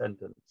a long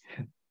sentence.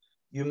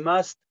 You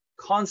must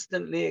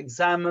constantly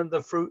examine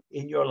the fruit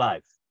in your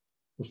life.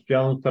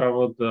 Постоянно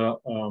трябва да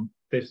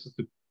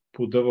тествате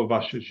плода във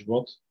вашия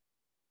живот.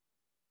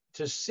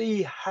 To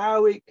see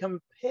how it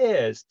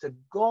compares to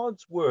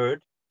God's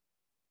word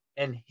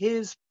and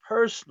his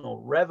personal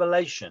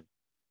revelation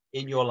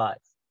in your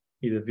life.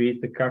 И да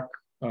видите как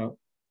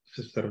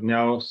се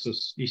сравнява с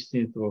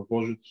истината в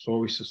Божието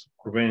Слово и с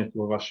откровението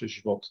във вашия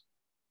живот.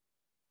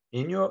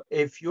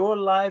 If your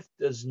life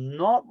does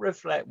not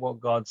reflect what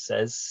God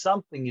says,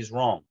 something is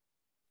wrong.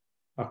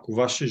 Ако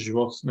вашия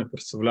живот не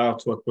представлява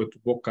това, което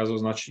Бог казва,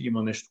 значи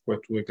има нещо,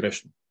 което е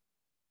грешно.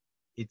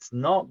 It's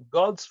not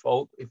God's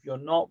fault if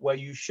you're not where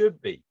you should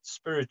be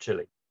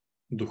spiritually.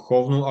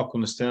 Духовно, ако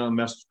не сте на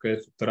място,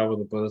 където трябва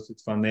да бъдете,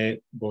 това не е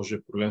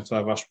Божия проблем, това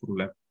е ваш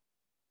проблем.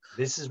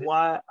 This is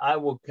why I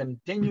will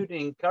continue to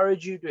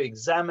encourage you to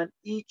examine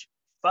each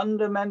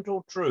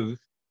fundamental truth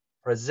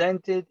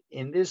presented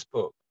in this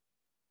book.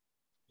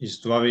 И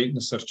за това ви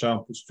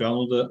насърчавам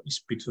постоянно да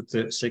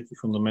изпитвате всеки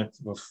фундамент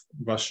в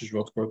вашия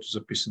живот, който е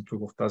записан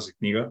тук в тази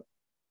книга.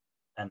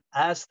 And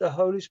ask the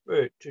Holy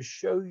Spirit to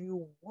show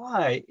you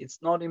why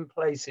it's not in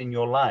place in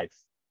your life.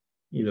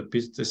 И да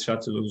питате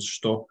Святия Дух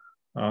защо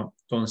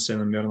то не се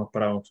намира на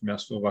правилното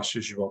място във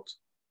вашия живот.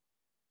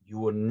 You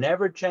will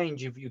never change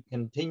if you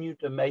continue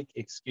to make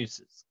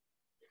excuses.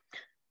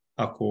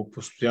 Ако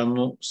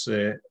постоянно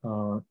се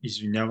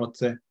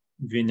извинявате,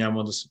 вие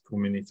няма да се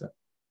промените.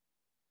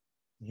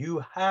 You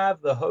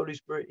have the Holy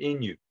Spirit in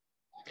you.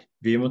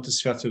 Вие имате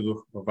Святия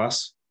Дух във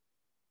вас.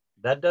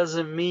 That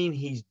doesn't mean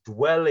he's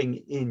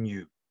dwelling in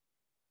you.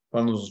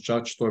 Това не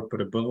означава, че той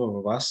пребъдва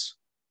във вас.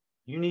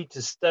 You need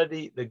to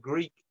study the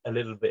Greek a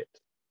little bit.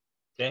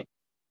 Okay?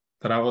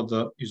 Трябва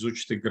да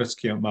изучите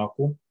гръцкия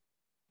малко.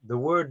 The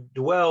word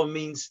dwell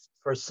means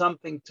for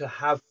something to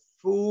have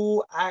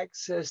full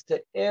access to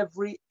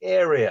every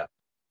area.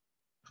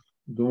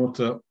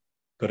 Думата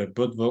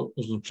пребъдва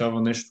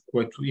означава нещо,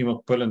 което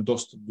има пълен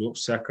достъп до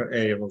всяка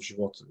ерия в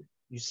живота ви.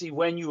 You see,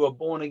 when you were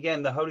born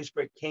again, the Holy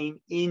Spirit came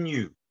in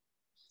you.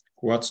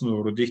 Когато се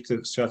новородихте,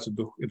 Святия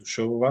Дух е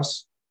дошъл във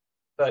вас.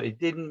 But it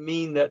didn't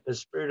mean that the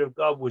Spirit of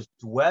God was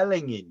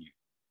dwelling in you.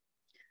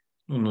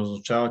 Но не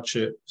означава,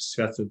 че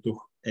Святия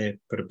Дух е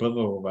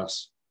пребъдвал във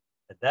вас.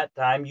 At that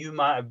time, you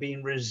might have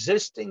been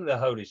resisting the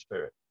Holy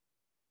Spirit.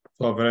 В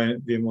това време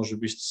вие може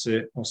би сте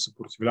се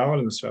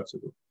съпротивлявали на Святия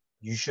Дух.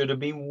 You should have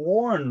been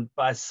warned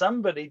by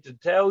somebody to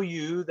tell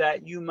you that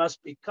you must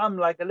become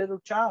like a little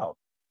child.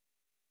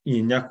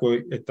 И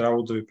някой е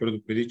трябвало да ви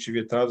предупреди, че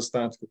вие трябва да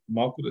станете като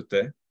малко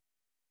дете.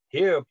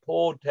 Here,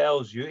 Paul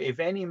tells you, if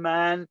any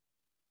man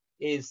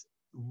is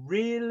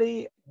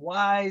really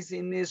wise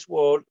in this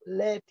world,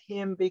 let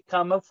him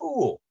become a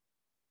fool.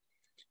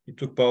 И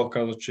тук Павел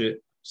казва, че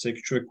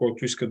всеки човек,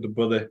 който иска да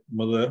бъде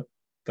мъдър,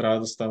 трябва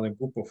да стане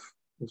глупав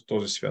в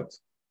този свят.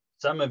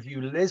 Some of you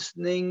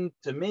listening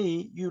to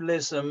me, you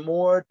listen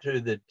more to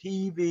the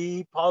TV,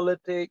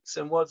 politics,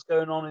 and what's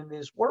going on in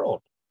this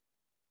world.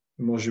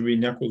 Може би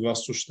някой от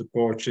вас слушате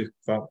повече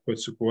това,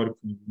 което се говори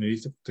по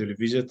новините, по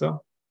телевизията.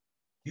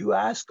 You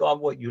ask God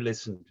what you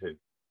listen to.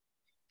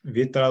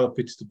 Вие трябва да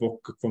питате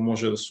Бог какво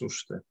може да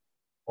слушате.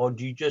 Or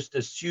do you just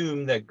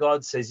assume that God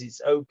says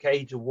it's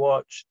okay to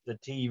watch the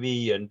TV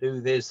and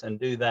do this and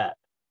do that?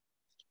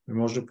 Не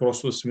може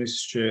просто да си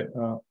мислиш, че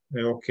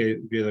е окей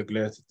вие да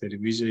гледате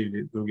телевизия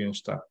или други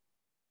неща.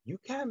 You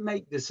can't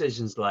make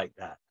decisions like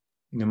that.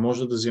 Не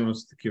може да взимате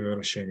такива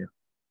решения.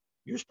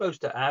 You're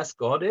supposed to ask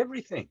God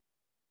everything.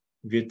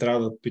 Вие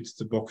трябва да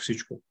питате Бог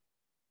всичко.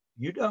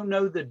 You don't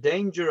know the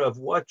danger of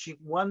watching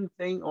one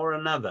thing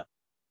or another.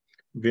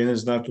 Вие не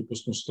знаете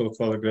опасността от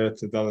това да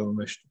гледате дадено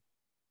нещо.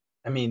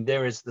 I mean,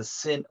 there is the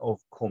sin of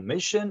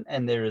commission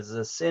and there is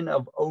the sin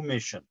of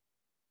omission.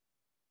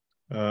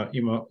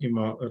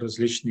 Има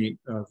различни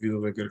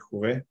видове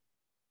грехове.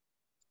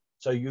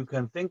 So you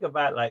can think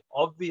about like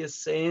obvious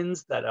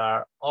sins that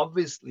are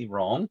obviously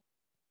wrong.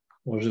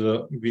 Може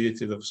да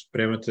видите, да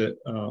възприемете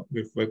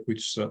грехове,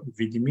 които са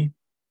видими.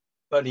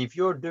 But if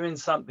you're doing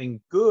something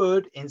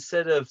good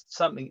instead of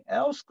something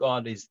else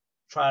God is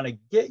trying to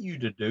get you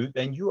to do,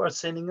 then you are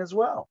sinning as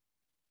well.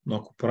 Но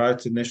ако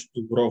правите нещо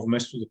добро,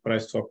 вместо да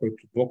правите това,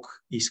 което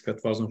Бог иска,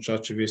 това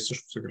означава, че вие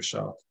също се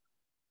грешавате.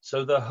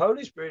 So the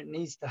Holy Spirit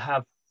needs to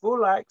have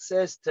full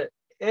access to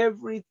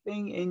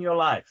everything in your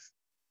life.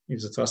 И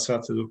затова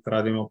Святия Дух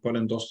трябва да има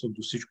пълен достъп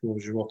до всичко в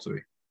живота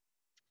ви.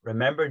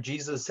 Remember,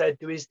 Jesus said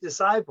to his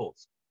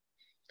disciples,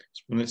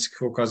 Спомнете си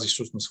какво каза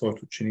Исус на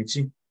своите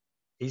ученици.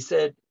 he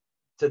said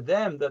to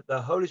them that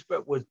the Holy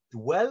Spirit was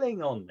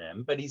dwelling on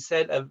them, but he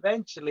said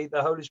eventually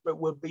the Holy Spirit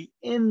will be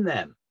in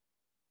them.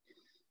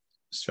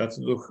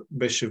 Святия Дух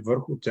беше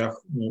върху тях,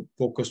 но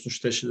по-късно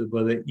щеше да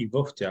бъде и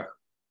в тях.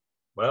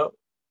 Well,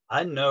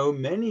 I know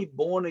many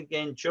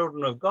born-again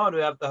children of God who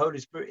have the Holy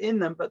Spirit in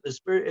them, but the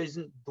Spirit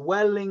isn't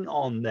dwelling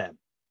on them.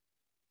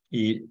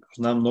 И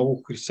знам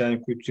много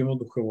християни, които имат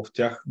духа в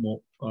тях,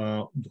 но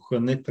духа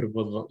не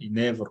пребъдва и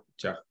не е върху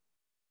тях.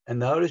 And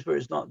the Holy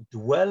Spirit is not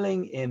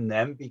dwelling in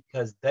them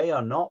because they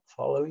are not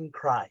following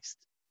Christ.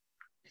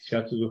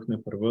 Святия Дух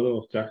не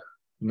пребъдва в тях,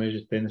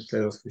 понеже те не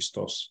следват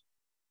Христос.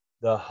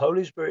 The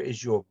Holy Spirit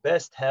is your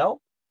best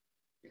help.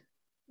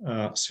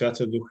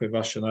 Святия Дух е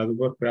вашия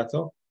най-добър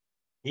приятел.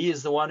 He is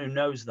the one who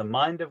knows the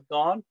mind of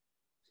God.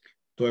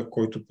 Той е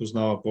който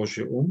познава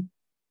Божия ум.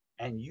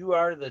 And you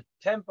are the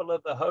temple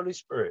of the Holy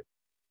Spirit.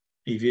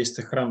 И вие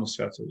сте храм на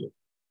Святия Дух.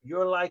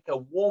 You're like a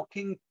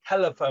walking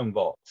telephone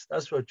box.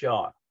 That's what you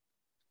are.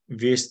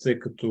 Вие сте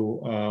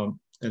като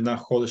една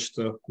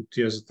ходеща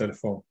кутия за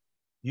телефон.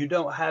 You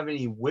don't have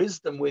any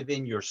wisdom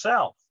within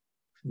yourself.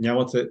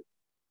 Нямате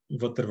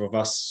вътре във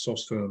вас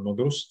собствена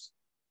мъдрост.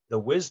 The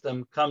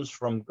wisdom comes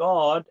from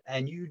God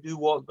and you do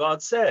what God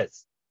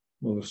says.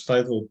 Мъдростта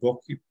идва от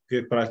Бог и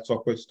вие правите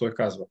това, което Той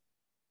казва.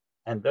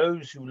 And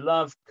those who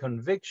love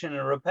conviction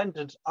and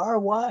repentance are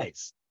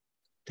wise.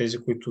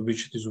 Тези, които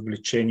обичат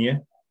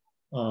изобличение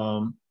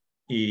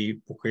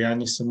и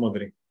покаяние, са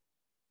мъдри.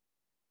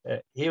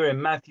 Here in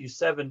Matthew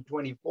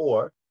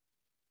 7:24,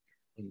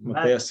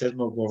 Матея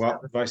 7 глава,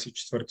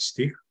 24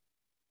 стих.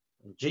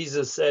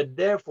 Jesus said,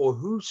 therefore,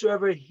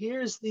 whosoever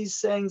hears these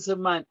sayings of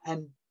mine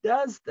and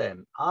does them,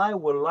 I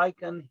will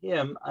liken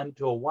him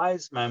unto a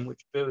wise man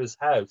which built his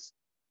house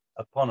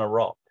upon a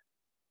rock.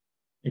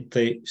 И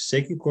тъй,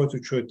 всеки, който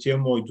чуе тия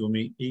мои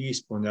думи и ги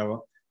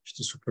изпълнява,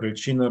 ще се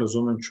приличи на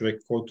разумен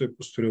човек, който е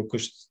построил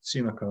къщата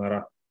си на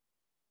канара.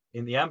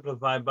 In the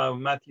Amplified Bible,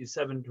 Matthew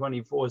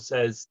 7:24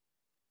 says,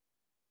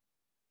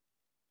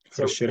 В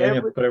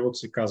разширения превод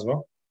се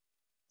казва: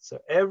 so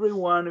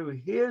everyone who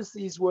hears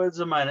these words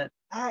of mine and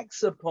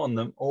acts upon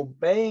them,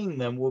 obeying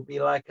them, will be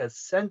like a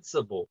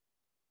sensible,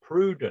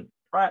 prudent,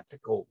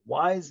 practical,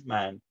 wise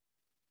man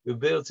who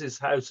builds his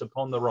house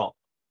upon the rock.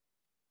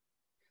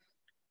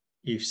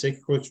 И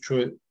всеки, който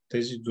чуе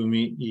тези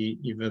думи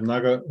и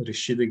веднага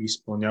реши да ги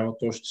изпълнява,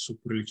 той ще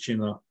се приличи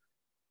на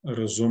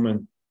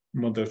разумен,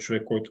 мъдър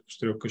човек, който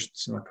построил къщата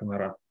си на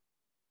канара.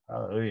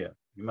 Hallelujah.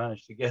 You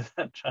managed to get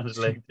that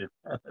translated.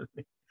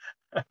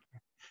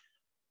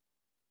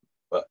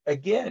 But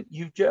again,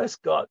 you've just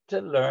got to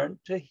learn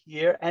to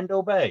hear and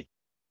obey.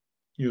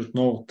 И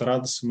отново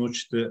трябва да се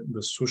научите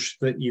да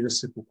слушате и да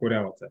се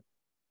покорявате.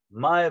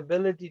 My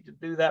ability to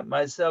do that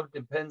myself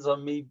depends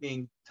on me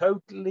being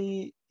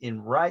totally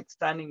in right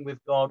standing with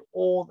God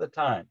all the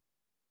time.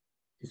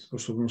 И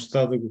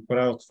способността да го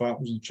правя това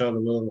означава да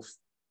бъда в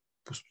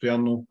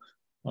постоянно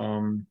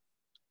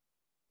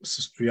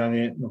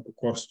състояние на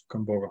покорство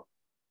към Бога.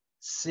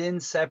 Sin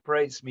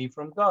separates me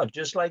from God,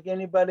 just like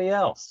anybody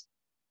else.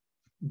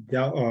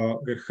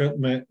 Грехът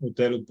ме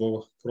отделя от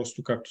Бога,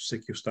 просто както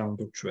всеки останал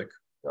друг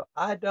човек. So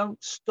I don't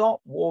stop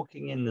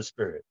walking in the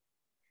Spirit.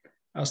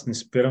 Аз не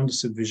спирам да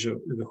се движа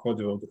и да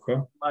ходя в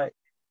духа.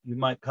 You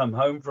might come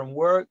home from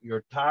work,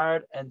 you're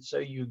tired, and so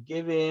you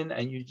give in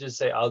and you just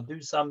say, I'll do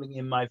something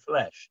in my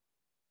flesh.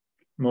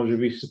 Може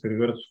би се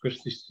прибират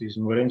вкъщи, сте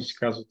изморени, си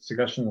казват,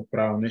 сега ще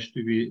направя нещо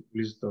и ви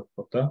влизате в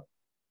плътта.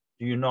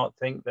 Do you not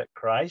think that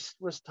Christ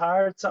was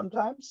tired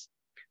sometimes?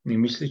 Не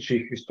мисли, че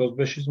и Христос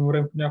беше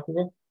изморен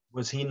понякога?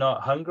 Was he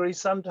not hungry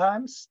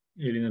sometimes?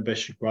 Или не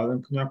беше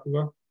гладен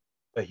понякога?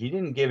 But he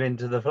didn't give in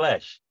to the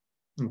flesh.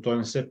 Но той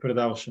не се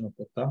предаваше на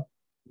плътта.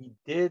 He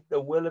did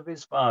the will of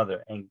his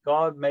Father, and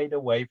God made a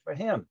way for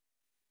him.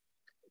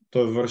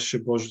 Той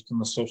вършеше Божията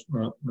насока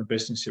на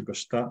небесния си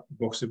баща,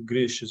 Бог се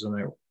грижеше за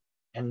него.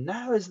 And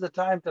now is the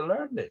time to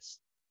learn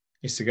this.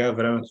 И сега е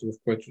времето,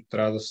 в което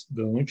трябва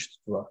да научите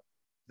това.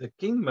 The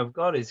kingdom of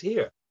God is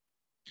here.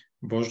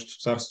 Божието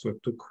царство е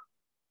тук.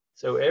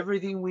 So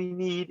everything we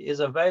need is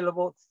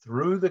available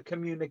through the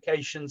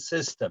communication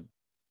system.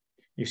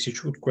 И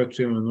всичко, от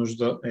което имаме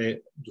нужда,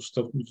 е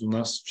достъпно до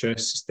нас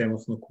чрез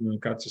системата на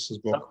комуникация с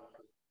Бог.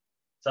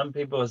 Some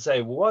people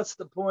say, well, what's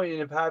the point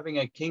of having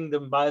a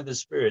kingdom by the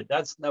Spirit?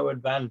 That's no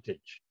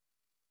advantage.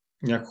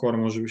 Някои хора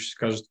може би ще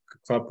кажат,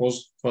 каква е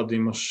полза това да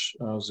имаш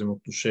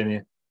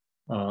взаимоотношение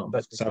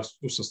в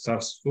царството с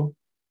царството.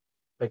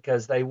 Because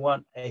they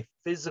want a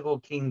physical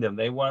kingdom.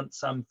 They want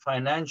some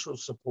financial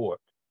support.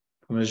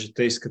 Понеже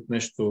те искат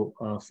нещо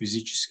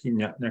физически,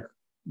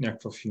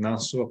 някаква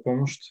финансова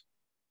помощ.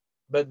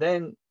 But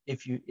then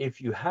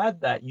if you had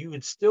that, you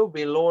would still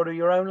be Lord of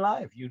your own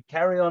life. You'd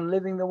carry on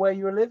living the way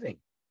you're living.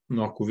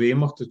 Но ако вие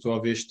имахте това,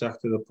 вие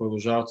щяхте да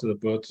продължавате да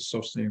бъдете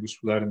собствени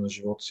господари на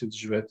живота си, да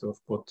живеете в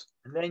плът.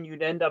 And then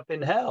you'd end up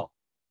in hell.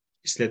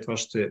 И след това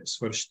ще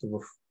свършите в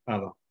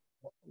ада.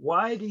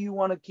 Why do you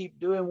want to keep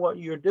doing what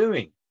you're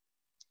doing?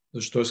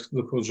 Защо искате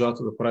да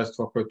продължавате да правите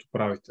това, което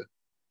правите?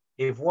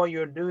 If what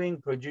you're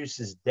doing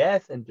produces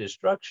death and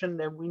destruction,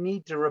 then we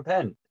need to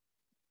repent.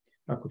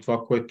 Ако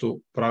това,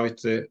 което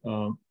правите,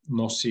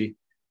 носи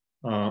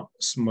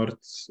смърт,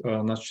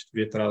 значи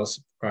вие трябва да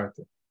се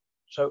покаете.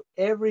 So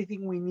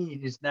everything we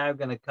need is now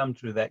going to come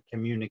through that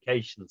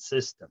communication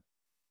system.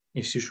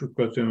 И всичко,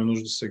 което имаме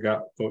нужда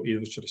сега, то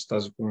идва чрез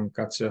тази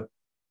комуникация.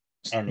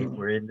 And if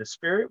we're in the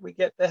spirit, we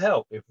get the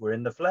help. If we're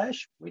in the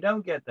flesh, we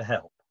don't get the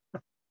help.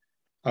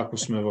 Ако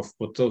сме в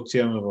плътта,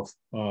 отиваме в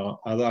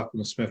ада. Ако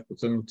не сме в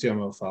плътта, не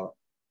отиваме в ада.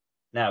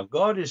 Now,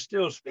 God is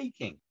still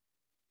speaking.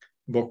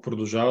 Бог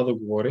продължава да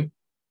говори.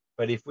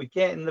 But if we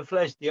get in the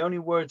flesh, the only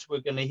words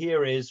we're going to hear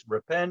is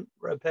repent,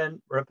 repent,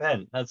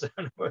 repent. That's the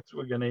only words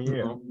we're going to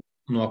hear.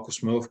 Но ако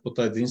сме в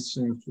плътта,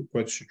 единственото,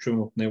 което ще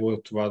чуем от него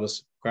е това да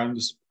се покаем,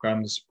 да се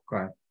покаем, да се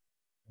покаем.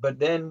 But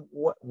then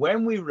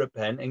when we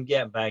repent and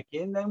get back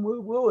in, then we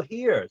will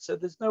hear. So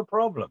there's no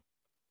problem.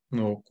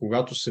 Но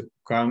когато се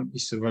покаем и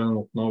се върнем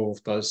отново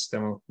в тази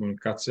система на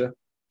комуникация,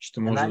 ще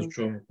може да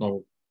чуем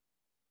отново.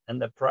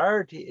 And the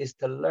priority is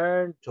to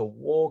learn to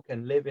walk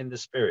and live in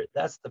the Spirit.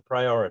 That's the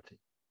priority.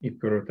 И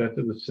приоритет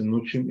е да се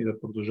научим и да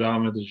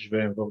продължаваме да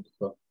живеем в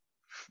духа.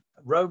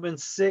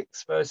 Romans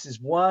 6, verses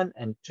 1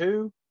 and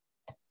 2.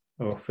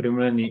 В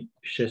Римляни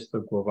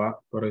 6 глава,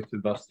 първите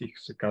два стих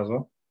се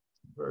казва.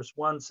 Verse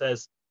 1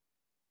 says,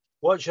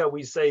 what shall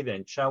we say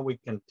then? Shall we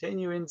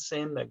continue in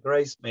sin that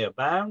grace may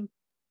abound?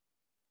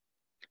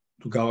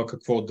 Тогава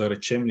какво да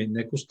речем ли?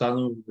 Нека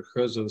останем в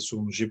греха, за да се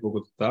умножи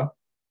благодата.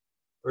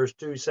 Verse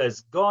 2 says,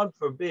 God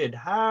forbid,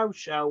 how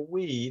shall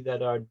we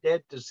that are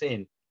dead to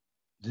sin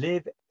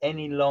live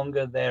any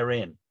longer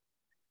therein?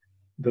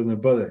 Да не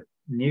бъде.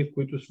 Ние,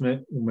 които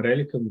сме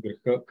умрели към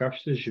греха, как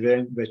ще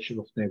живеем вече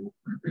в него?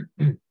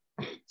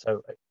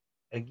 So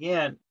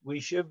again, we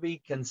should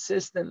be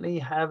consistently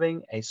having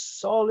a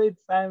solid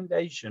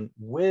foundation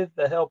with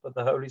the help of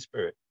the Holy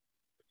Spirit.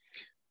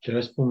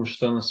 Чрез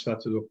помощта на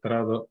Святия Дух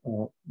трябва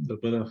да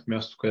бъдем в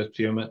място,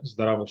 където имаме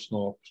здрава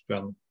основа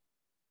постоянно.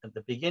 At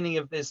the beginning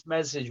of this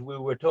message, we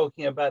were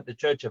talking about the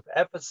church of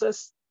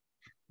Ephesus.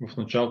 В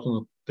началото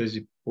на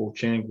тези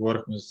поучения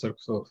говорихме за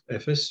църквата в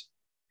Ефес.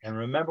 And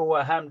remember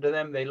what happened to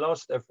them? They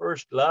lost their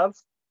first love.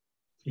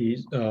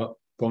 И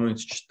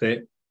помните, че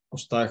те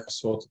оставиха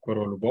своята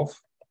първа любов.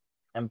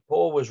 And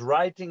Paul was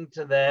writing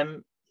to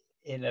them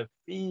in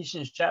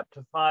Ephesians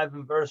chapter 5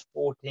 and verse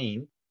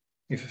 14.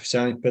 И в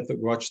Ефесяни 5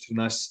 глава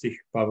 14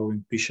 стих Павел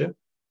им пише.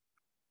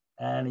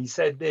 And he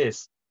said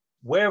this,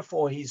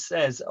 wherefore he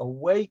says,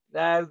 awake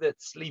thou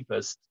that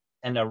sleepest,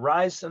 and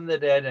arise from the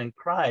dead, and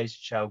Christ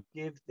shall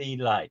give thee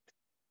light.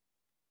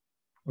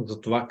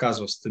 Затова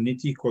казва, стани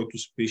ти, който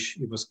спиш,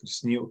 и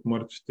възкресни от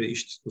мъртвите, и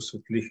ще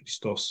осветли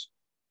Христос.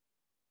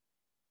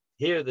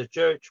 Here the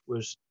church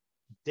was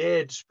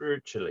dead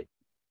spiritually.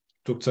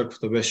 Тук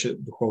църквата беше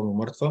духовно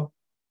мъртва.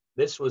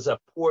 This was a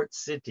port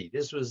city.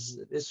 This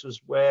was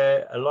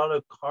where a lot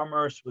of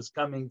commerce was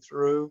coming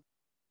through.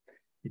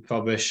 И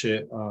това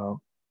беше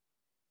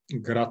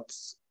град,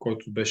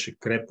 който беше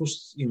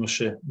крепост.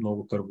 Имаше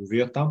много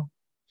търговия там.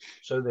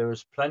 So there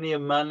was plenty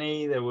of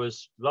money. There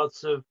was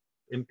lots of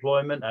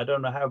employment. I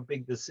don't know how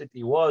big the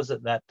city was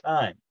at that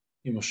time.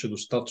 Имаше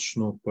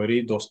достатъчно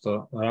пари,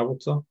 доста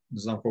работа. Не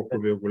знам колко е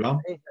бил голям.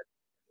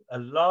 A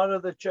lot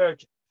of the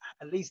church,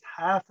 at least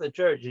half the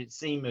church, it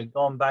seemed, had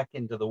gone back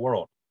into the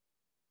world.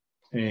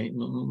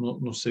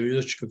 Но се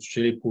вижда, че като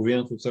че ли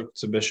половината от църквата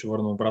се беше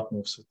върнал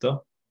обратно в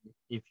света.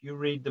 If you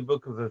read the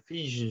book of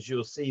Ephesians,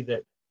 you'll see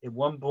that at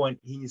one point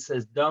he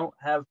says, don't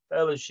have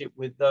fellowship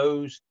with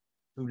those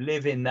who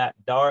live in that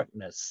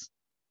darkness.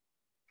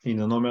 И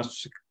на едно място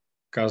се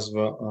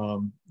казва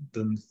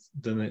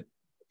да не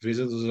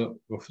влизат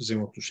в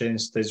взаимоотношение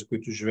с тези,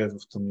 които живеят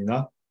в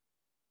тъмнина.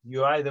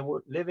 You're either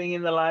living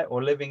in the light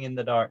or living in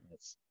the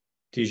darkness.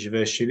 Ти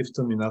живееш или в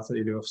тъмнината,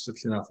 или в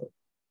светлината.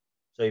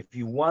 So if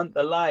you want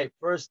the light,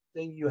 first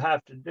thing you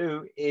have to do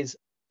is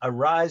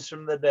arise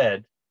from the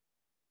dead.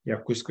 И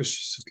ако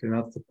искаш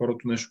светлината,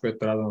 първото нещо, което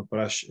трябва да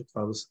направиш, е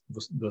това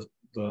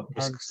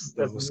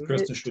да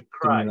възкръснеш от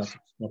тъмнината,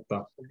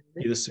 смъртта,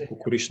 и да се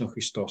покориш на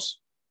Христос.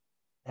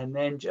 And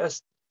then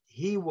just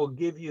he will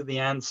give you the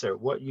answer,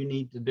 what you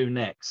need to do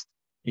next.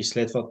 И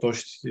след това той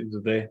ще ти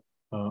даде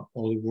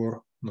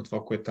отговор на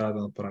това, което трябва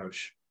да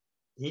направиш.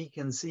 He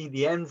can see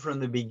the end from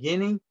the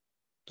beginning.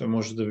 Той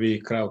може да види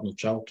край от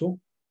началото.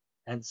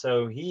 And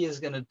so he is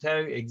going to tell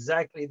you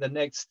exactly the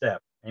next step.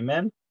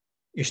 Amen?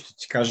 И ще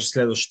ти каже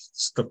следващата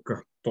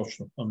стъпка.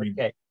 Точно. Амин.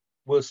 Okay.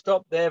 We'll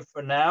stop there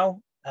for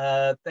now.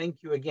 Thank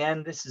you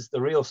again. This is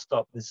the real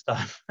stop this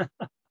time.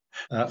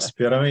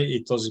 Спираме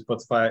и този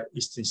път това е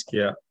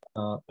истинския.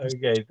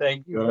 Okay,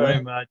 thank you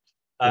very much.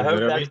 I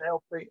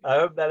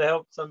hope that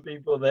helped some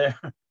people there.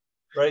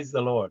 Praise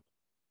the Lord.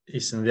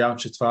 И се надявам,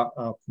 че това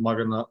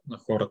помага на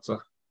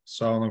хората.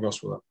 Слава на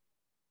Господа.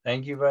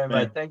 Thank you very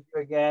much. Thank you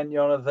again,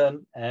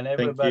 Jonathan, and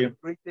everybody.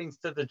 Greetings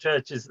to the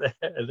churches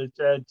there. The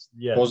church,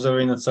 yes.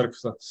 Поздрави на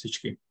църквата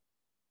всички.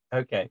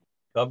 Okay.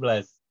 God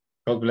bless.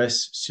 God bless.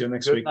 See you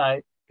next week. Good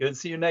night. Good.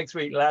 See you next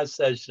week. Last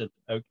session.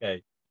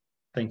 Okay.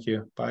 Thank you.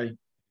 Bye.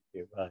 Thank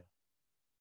you. Bye.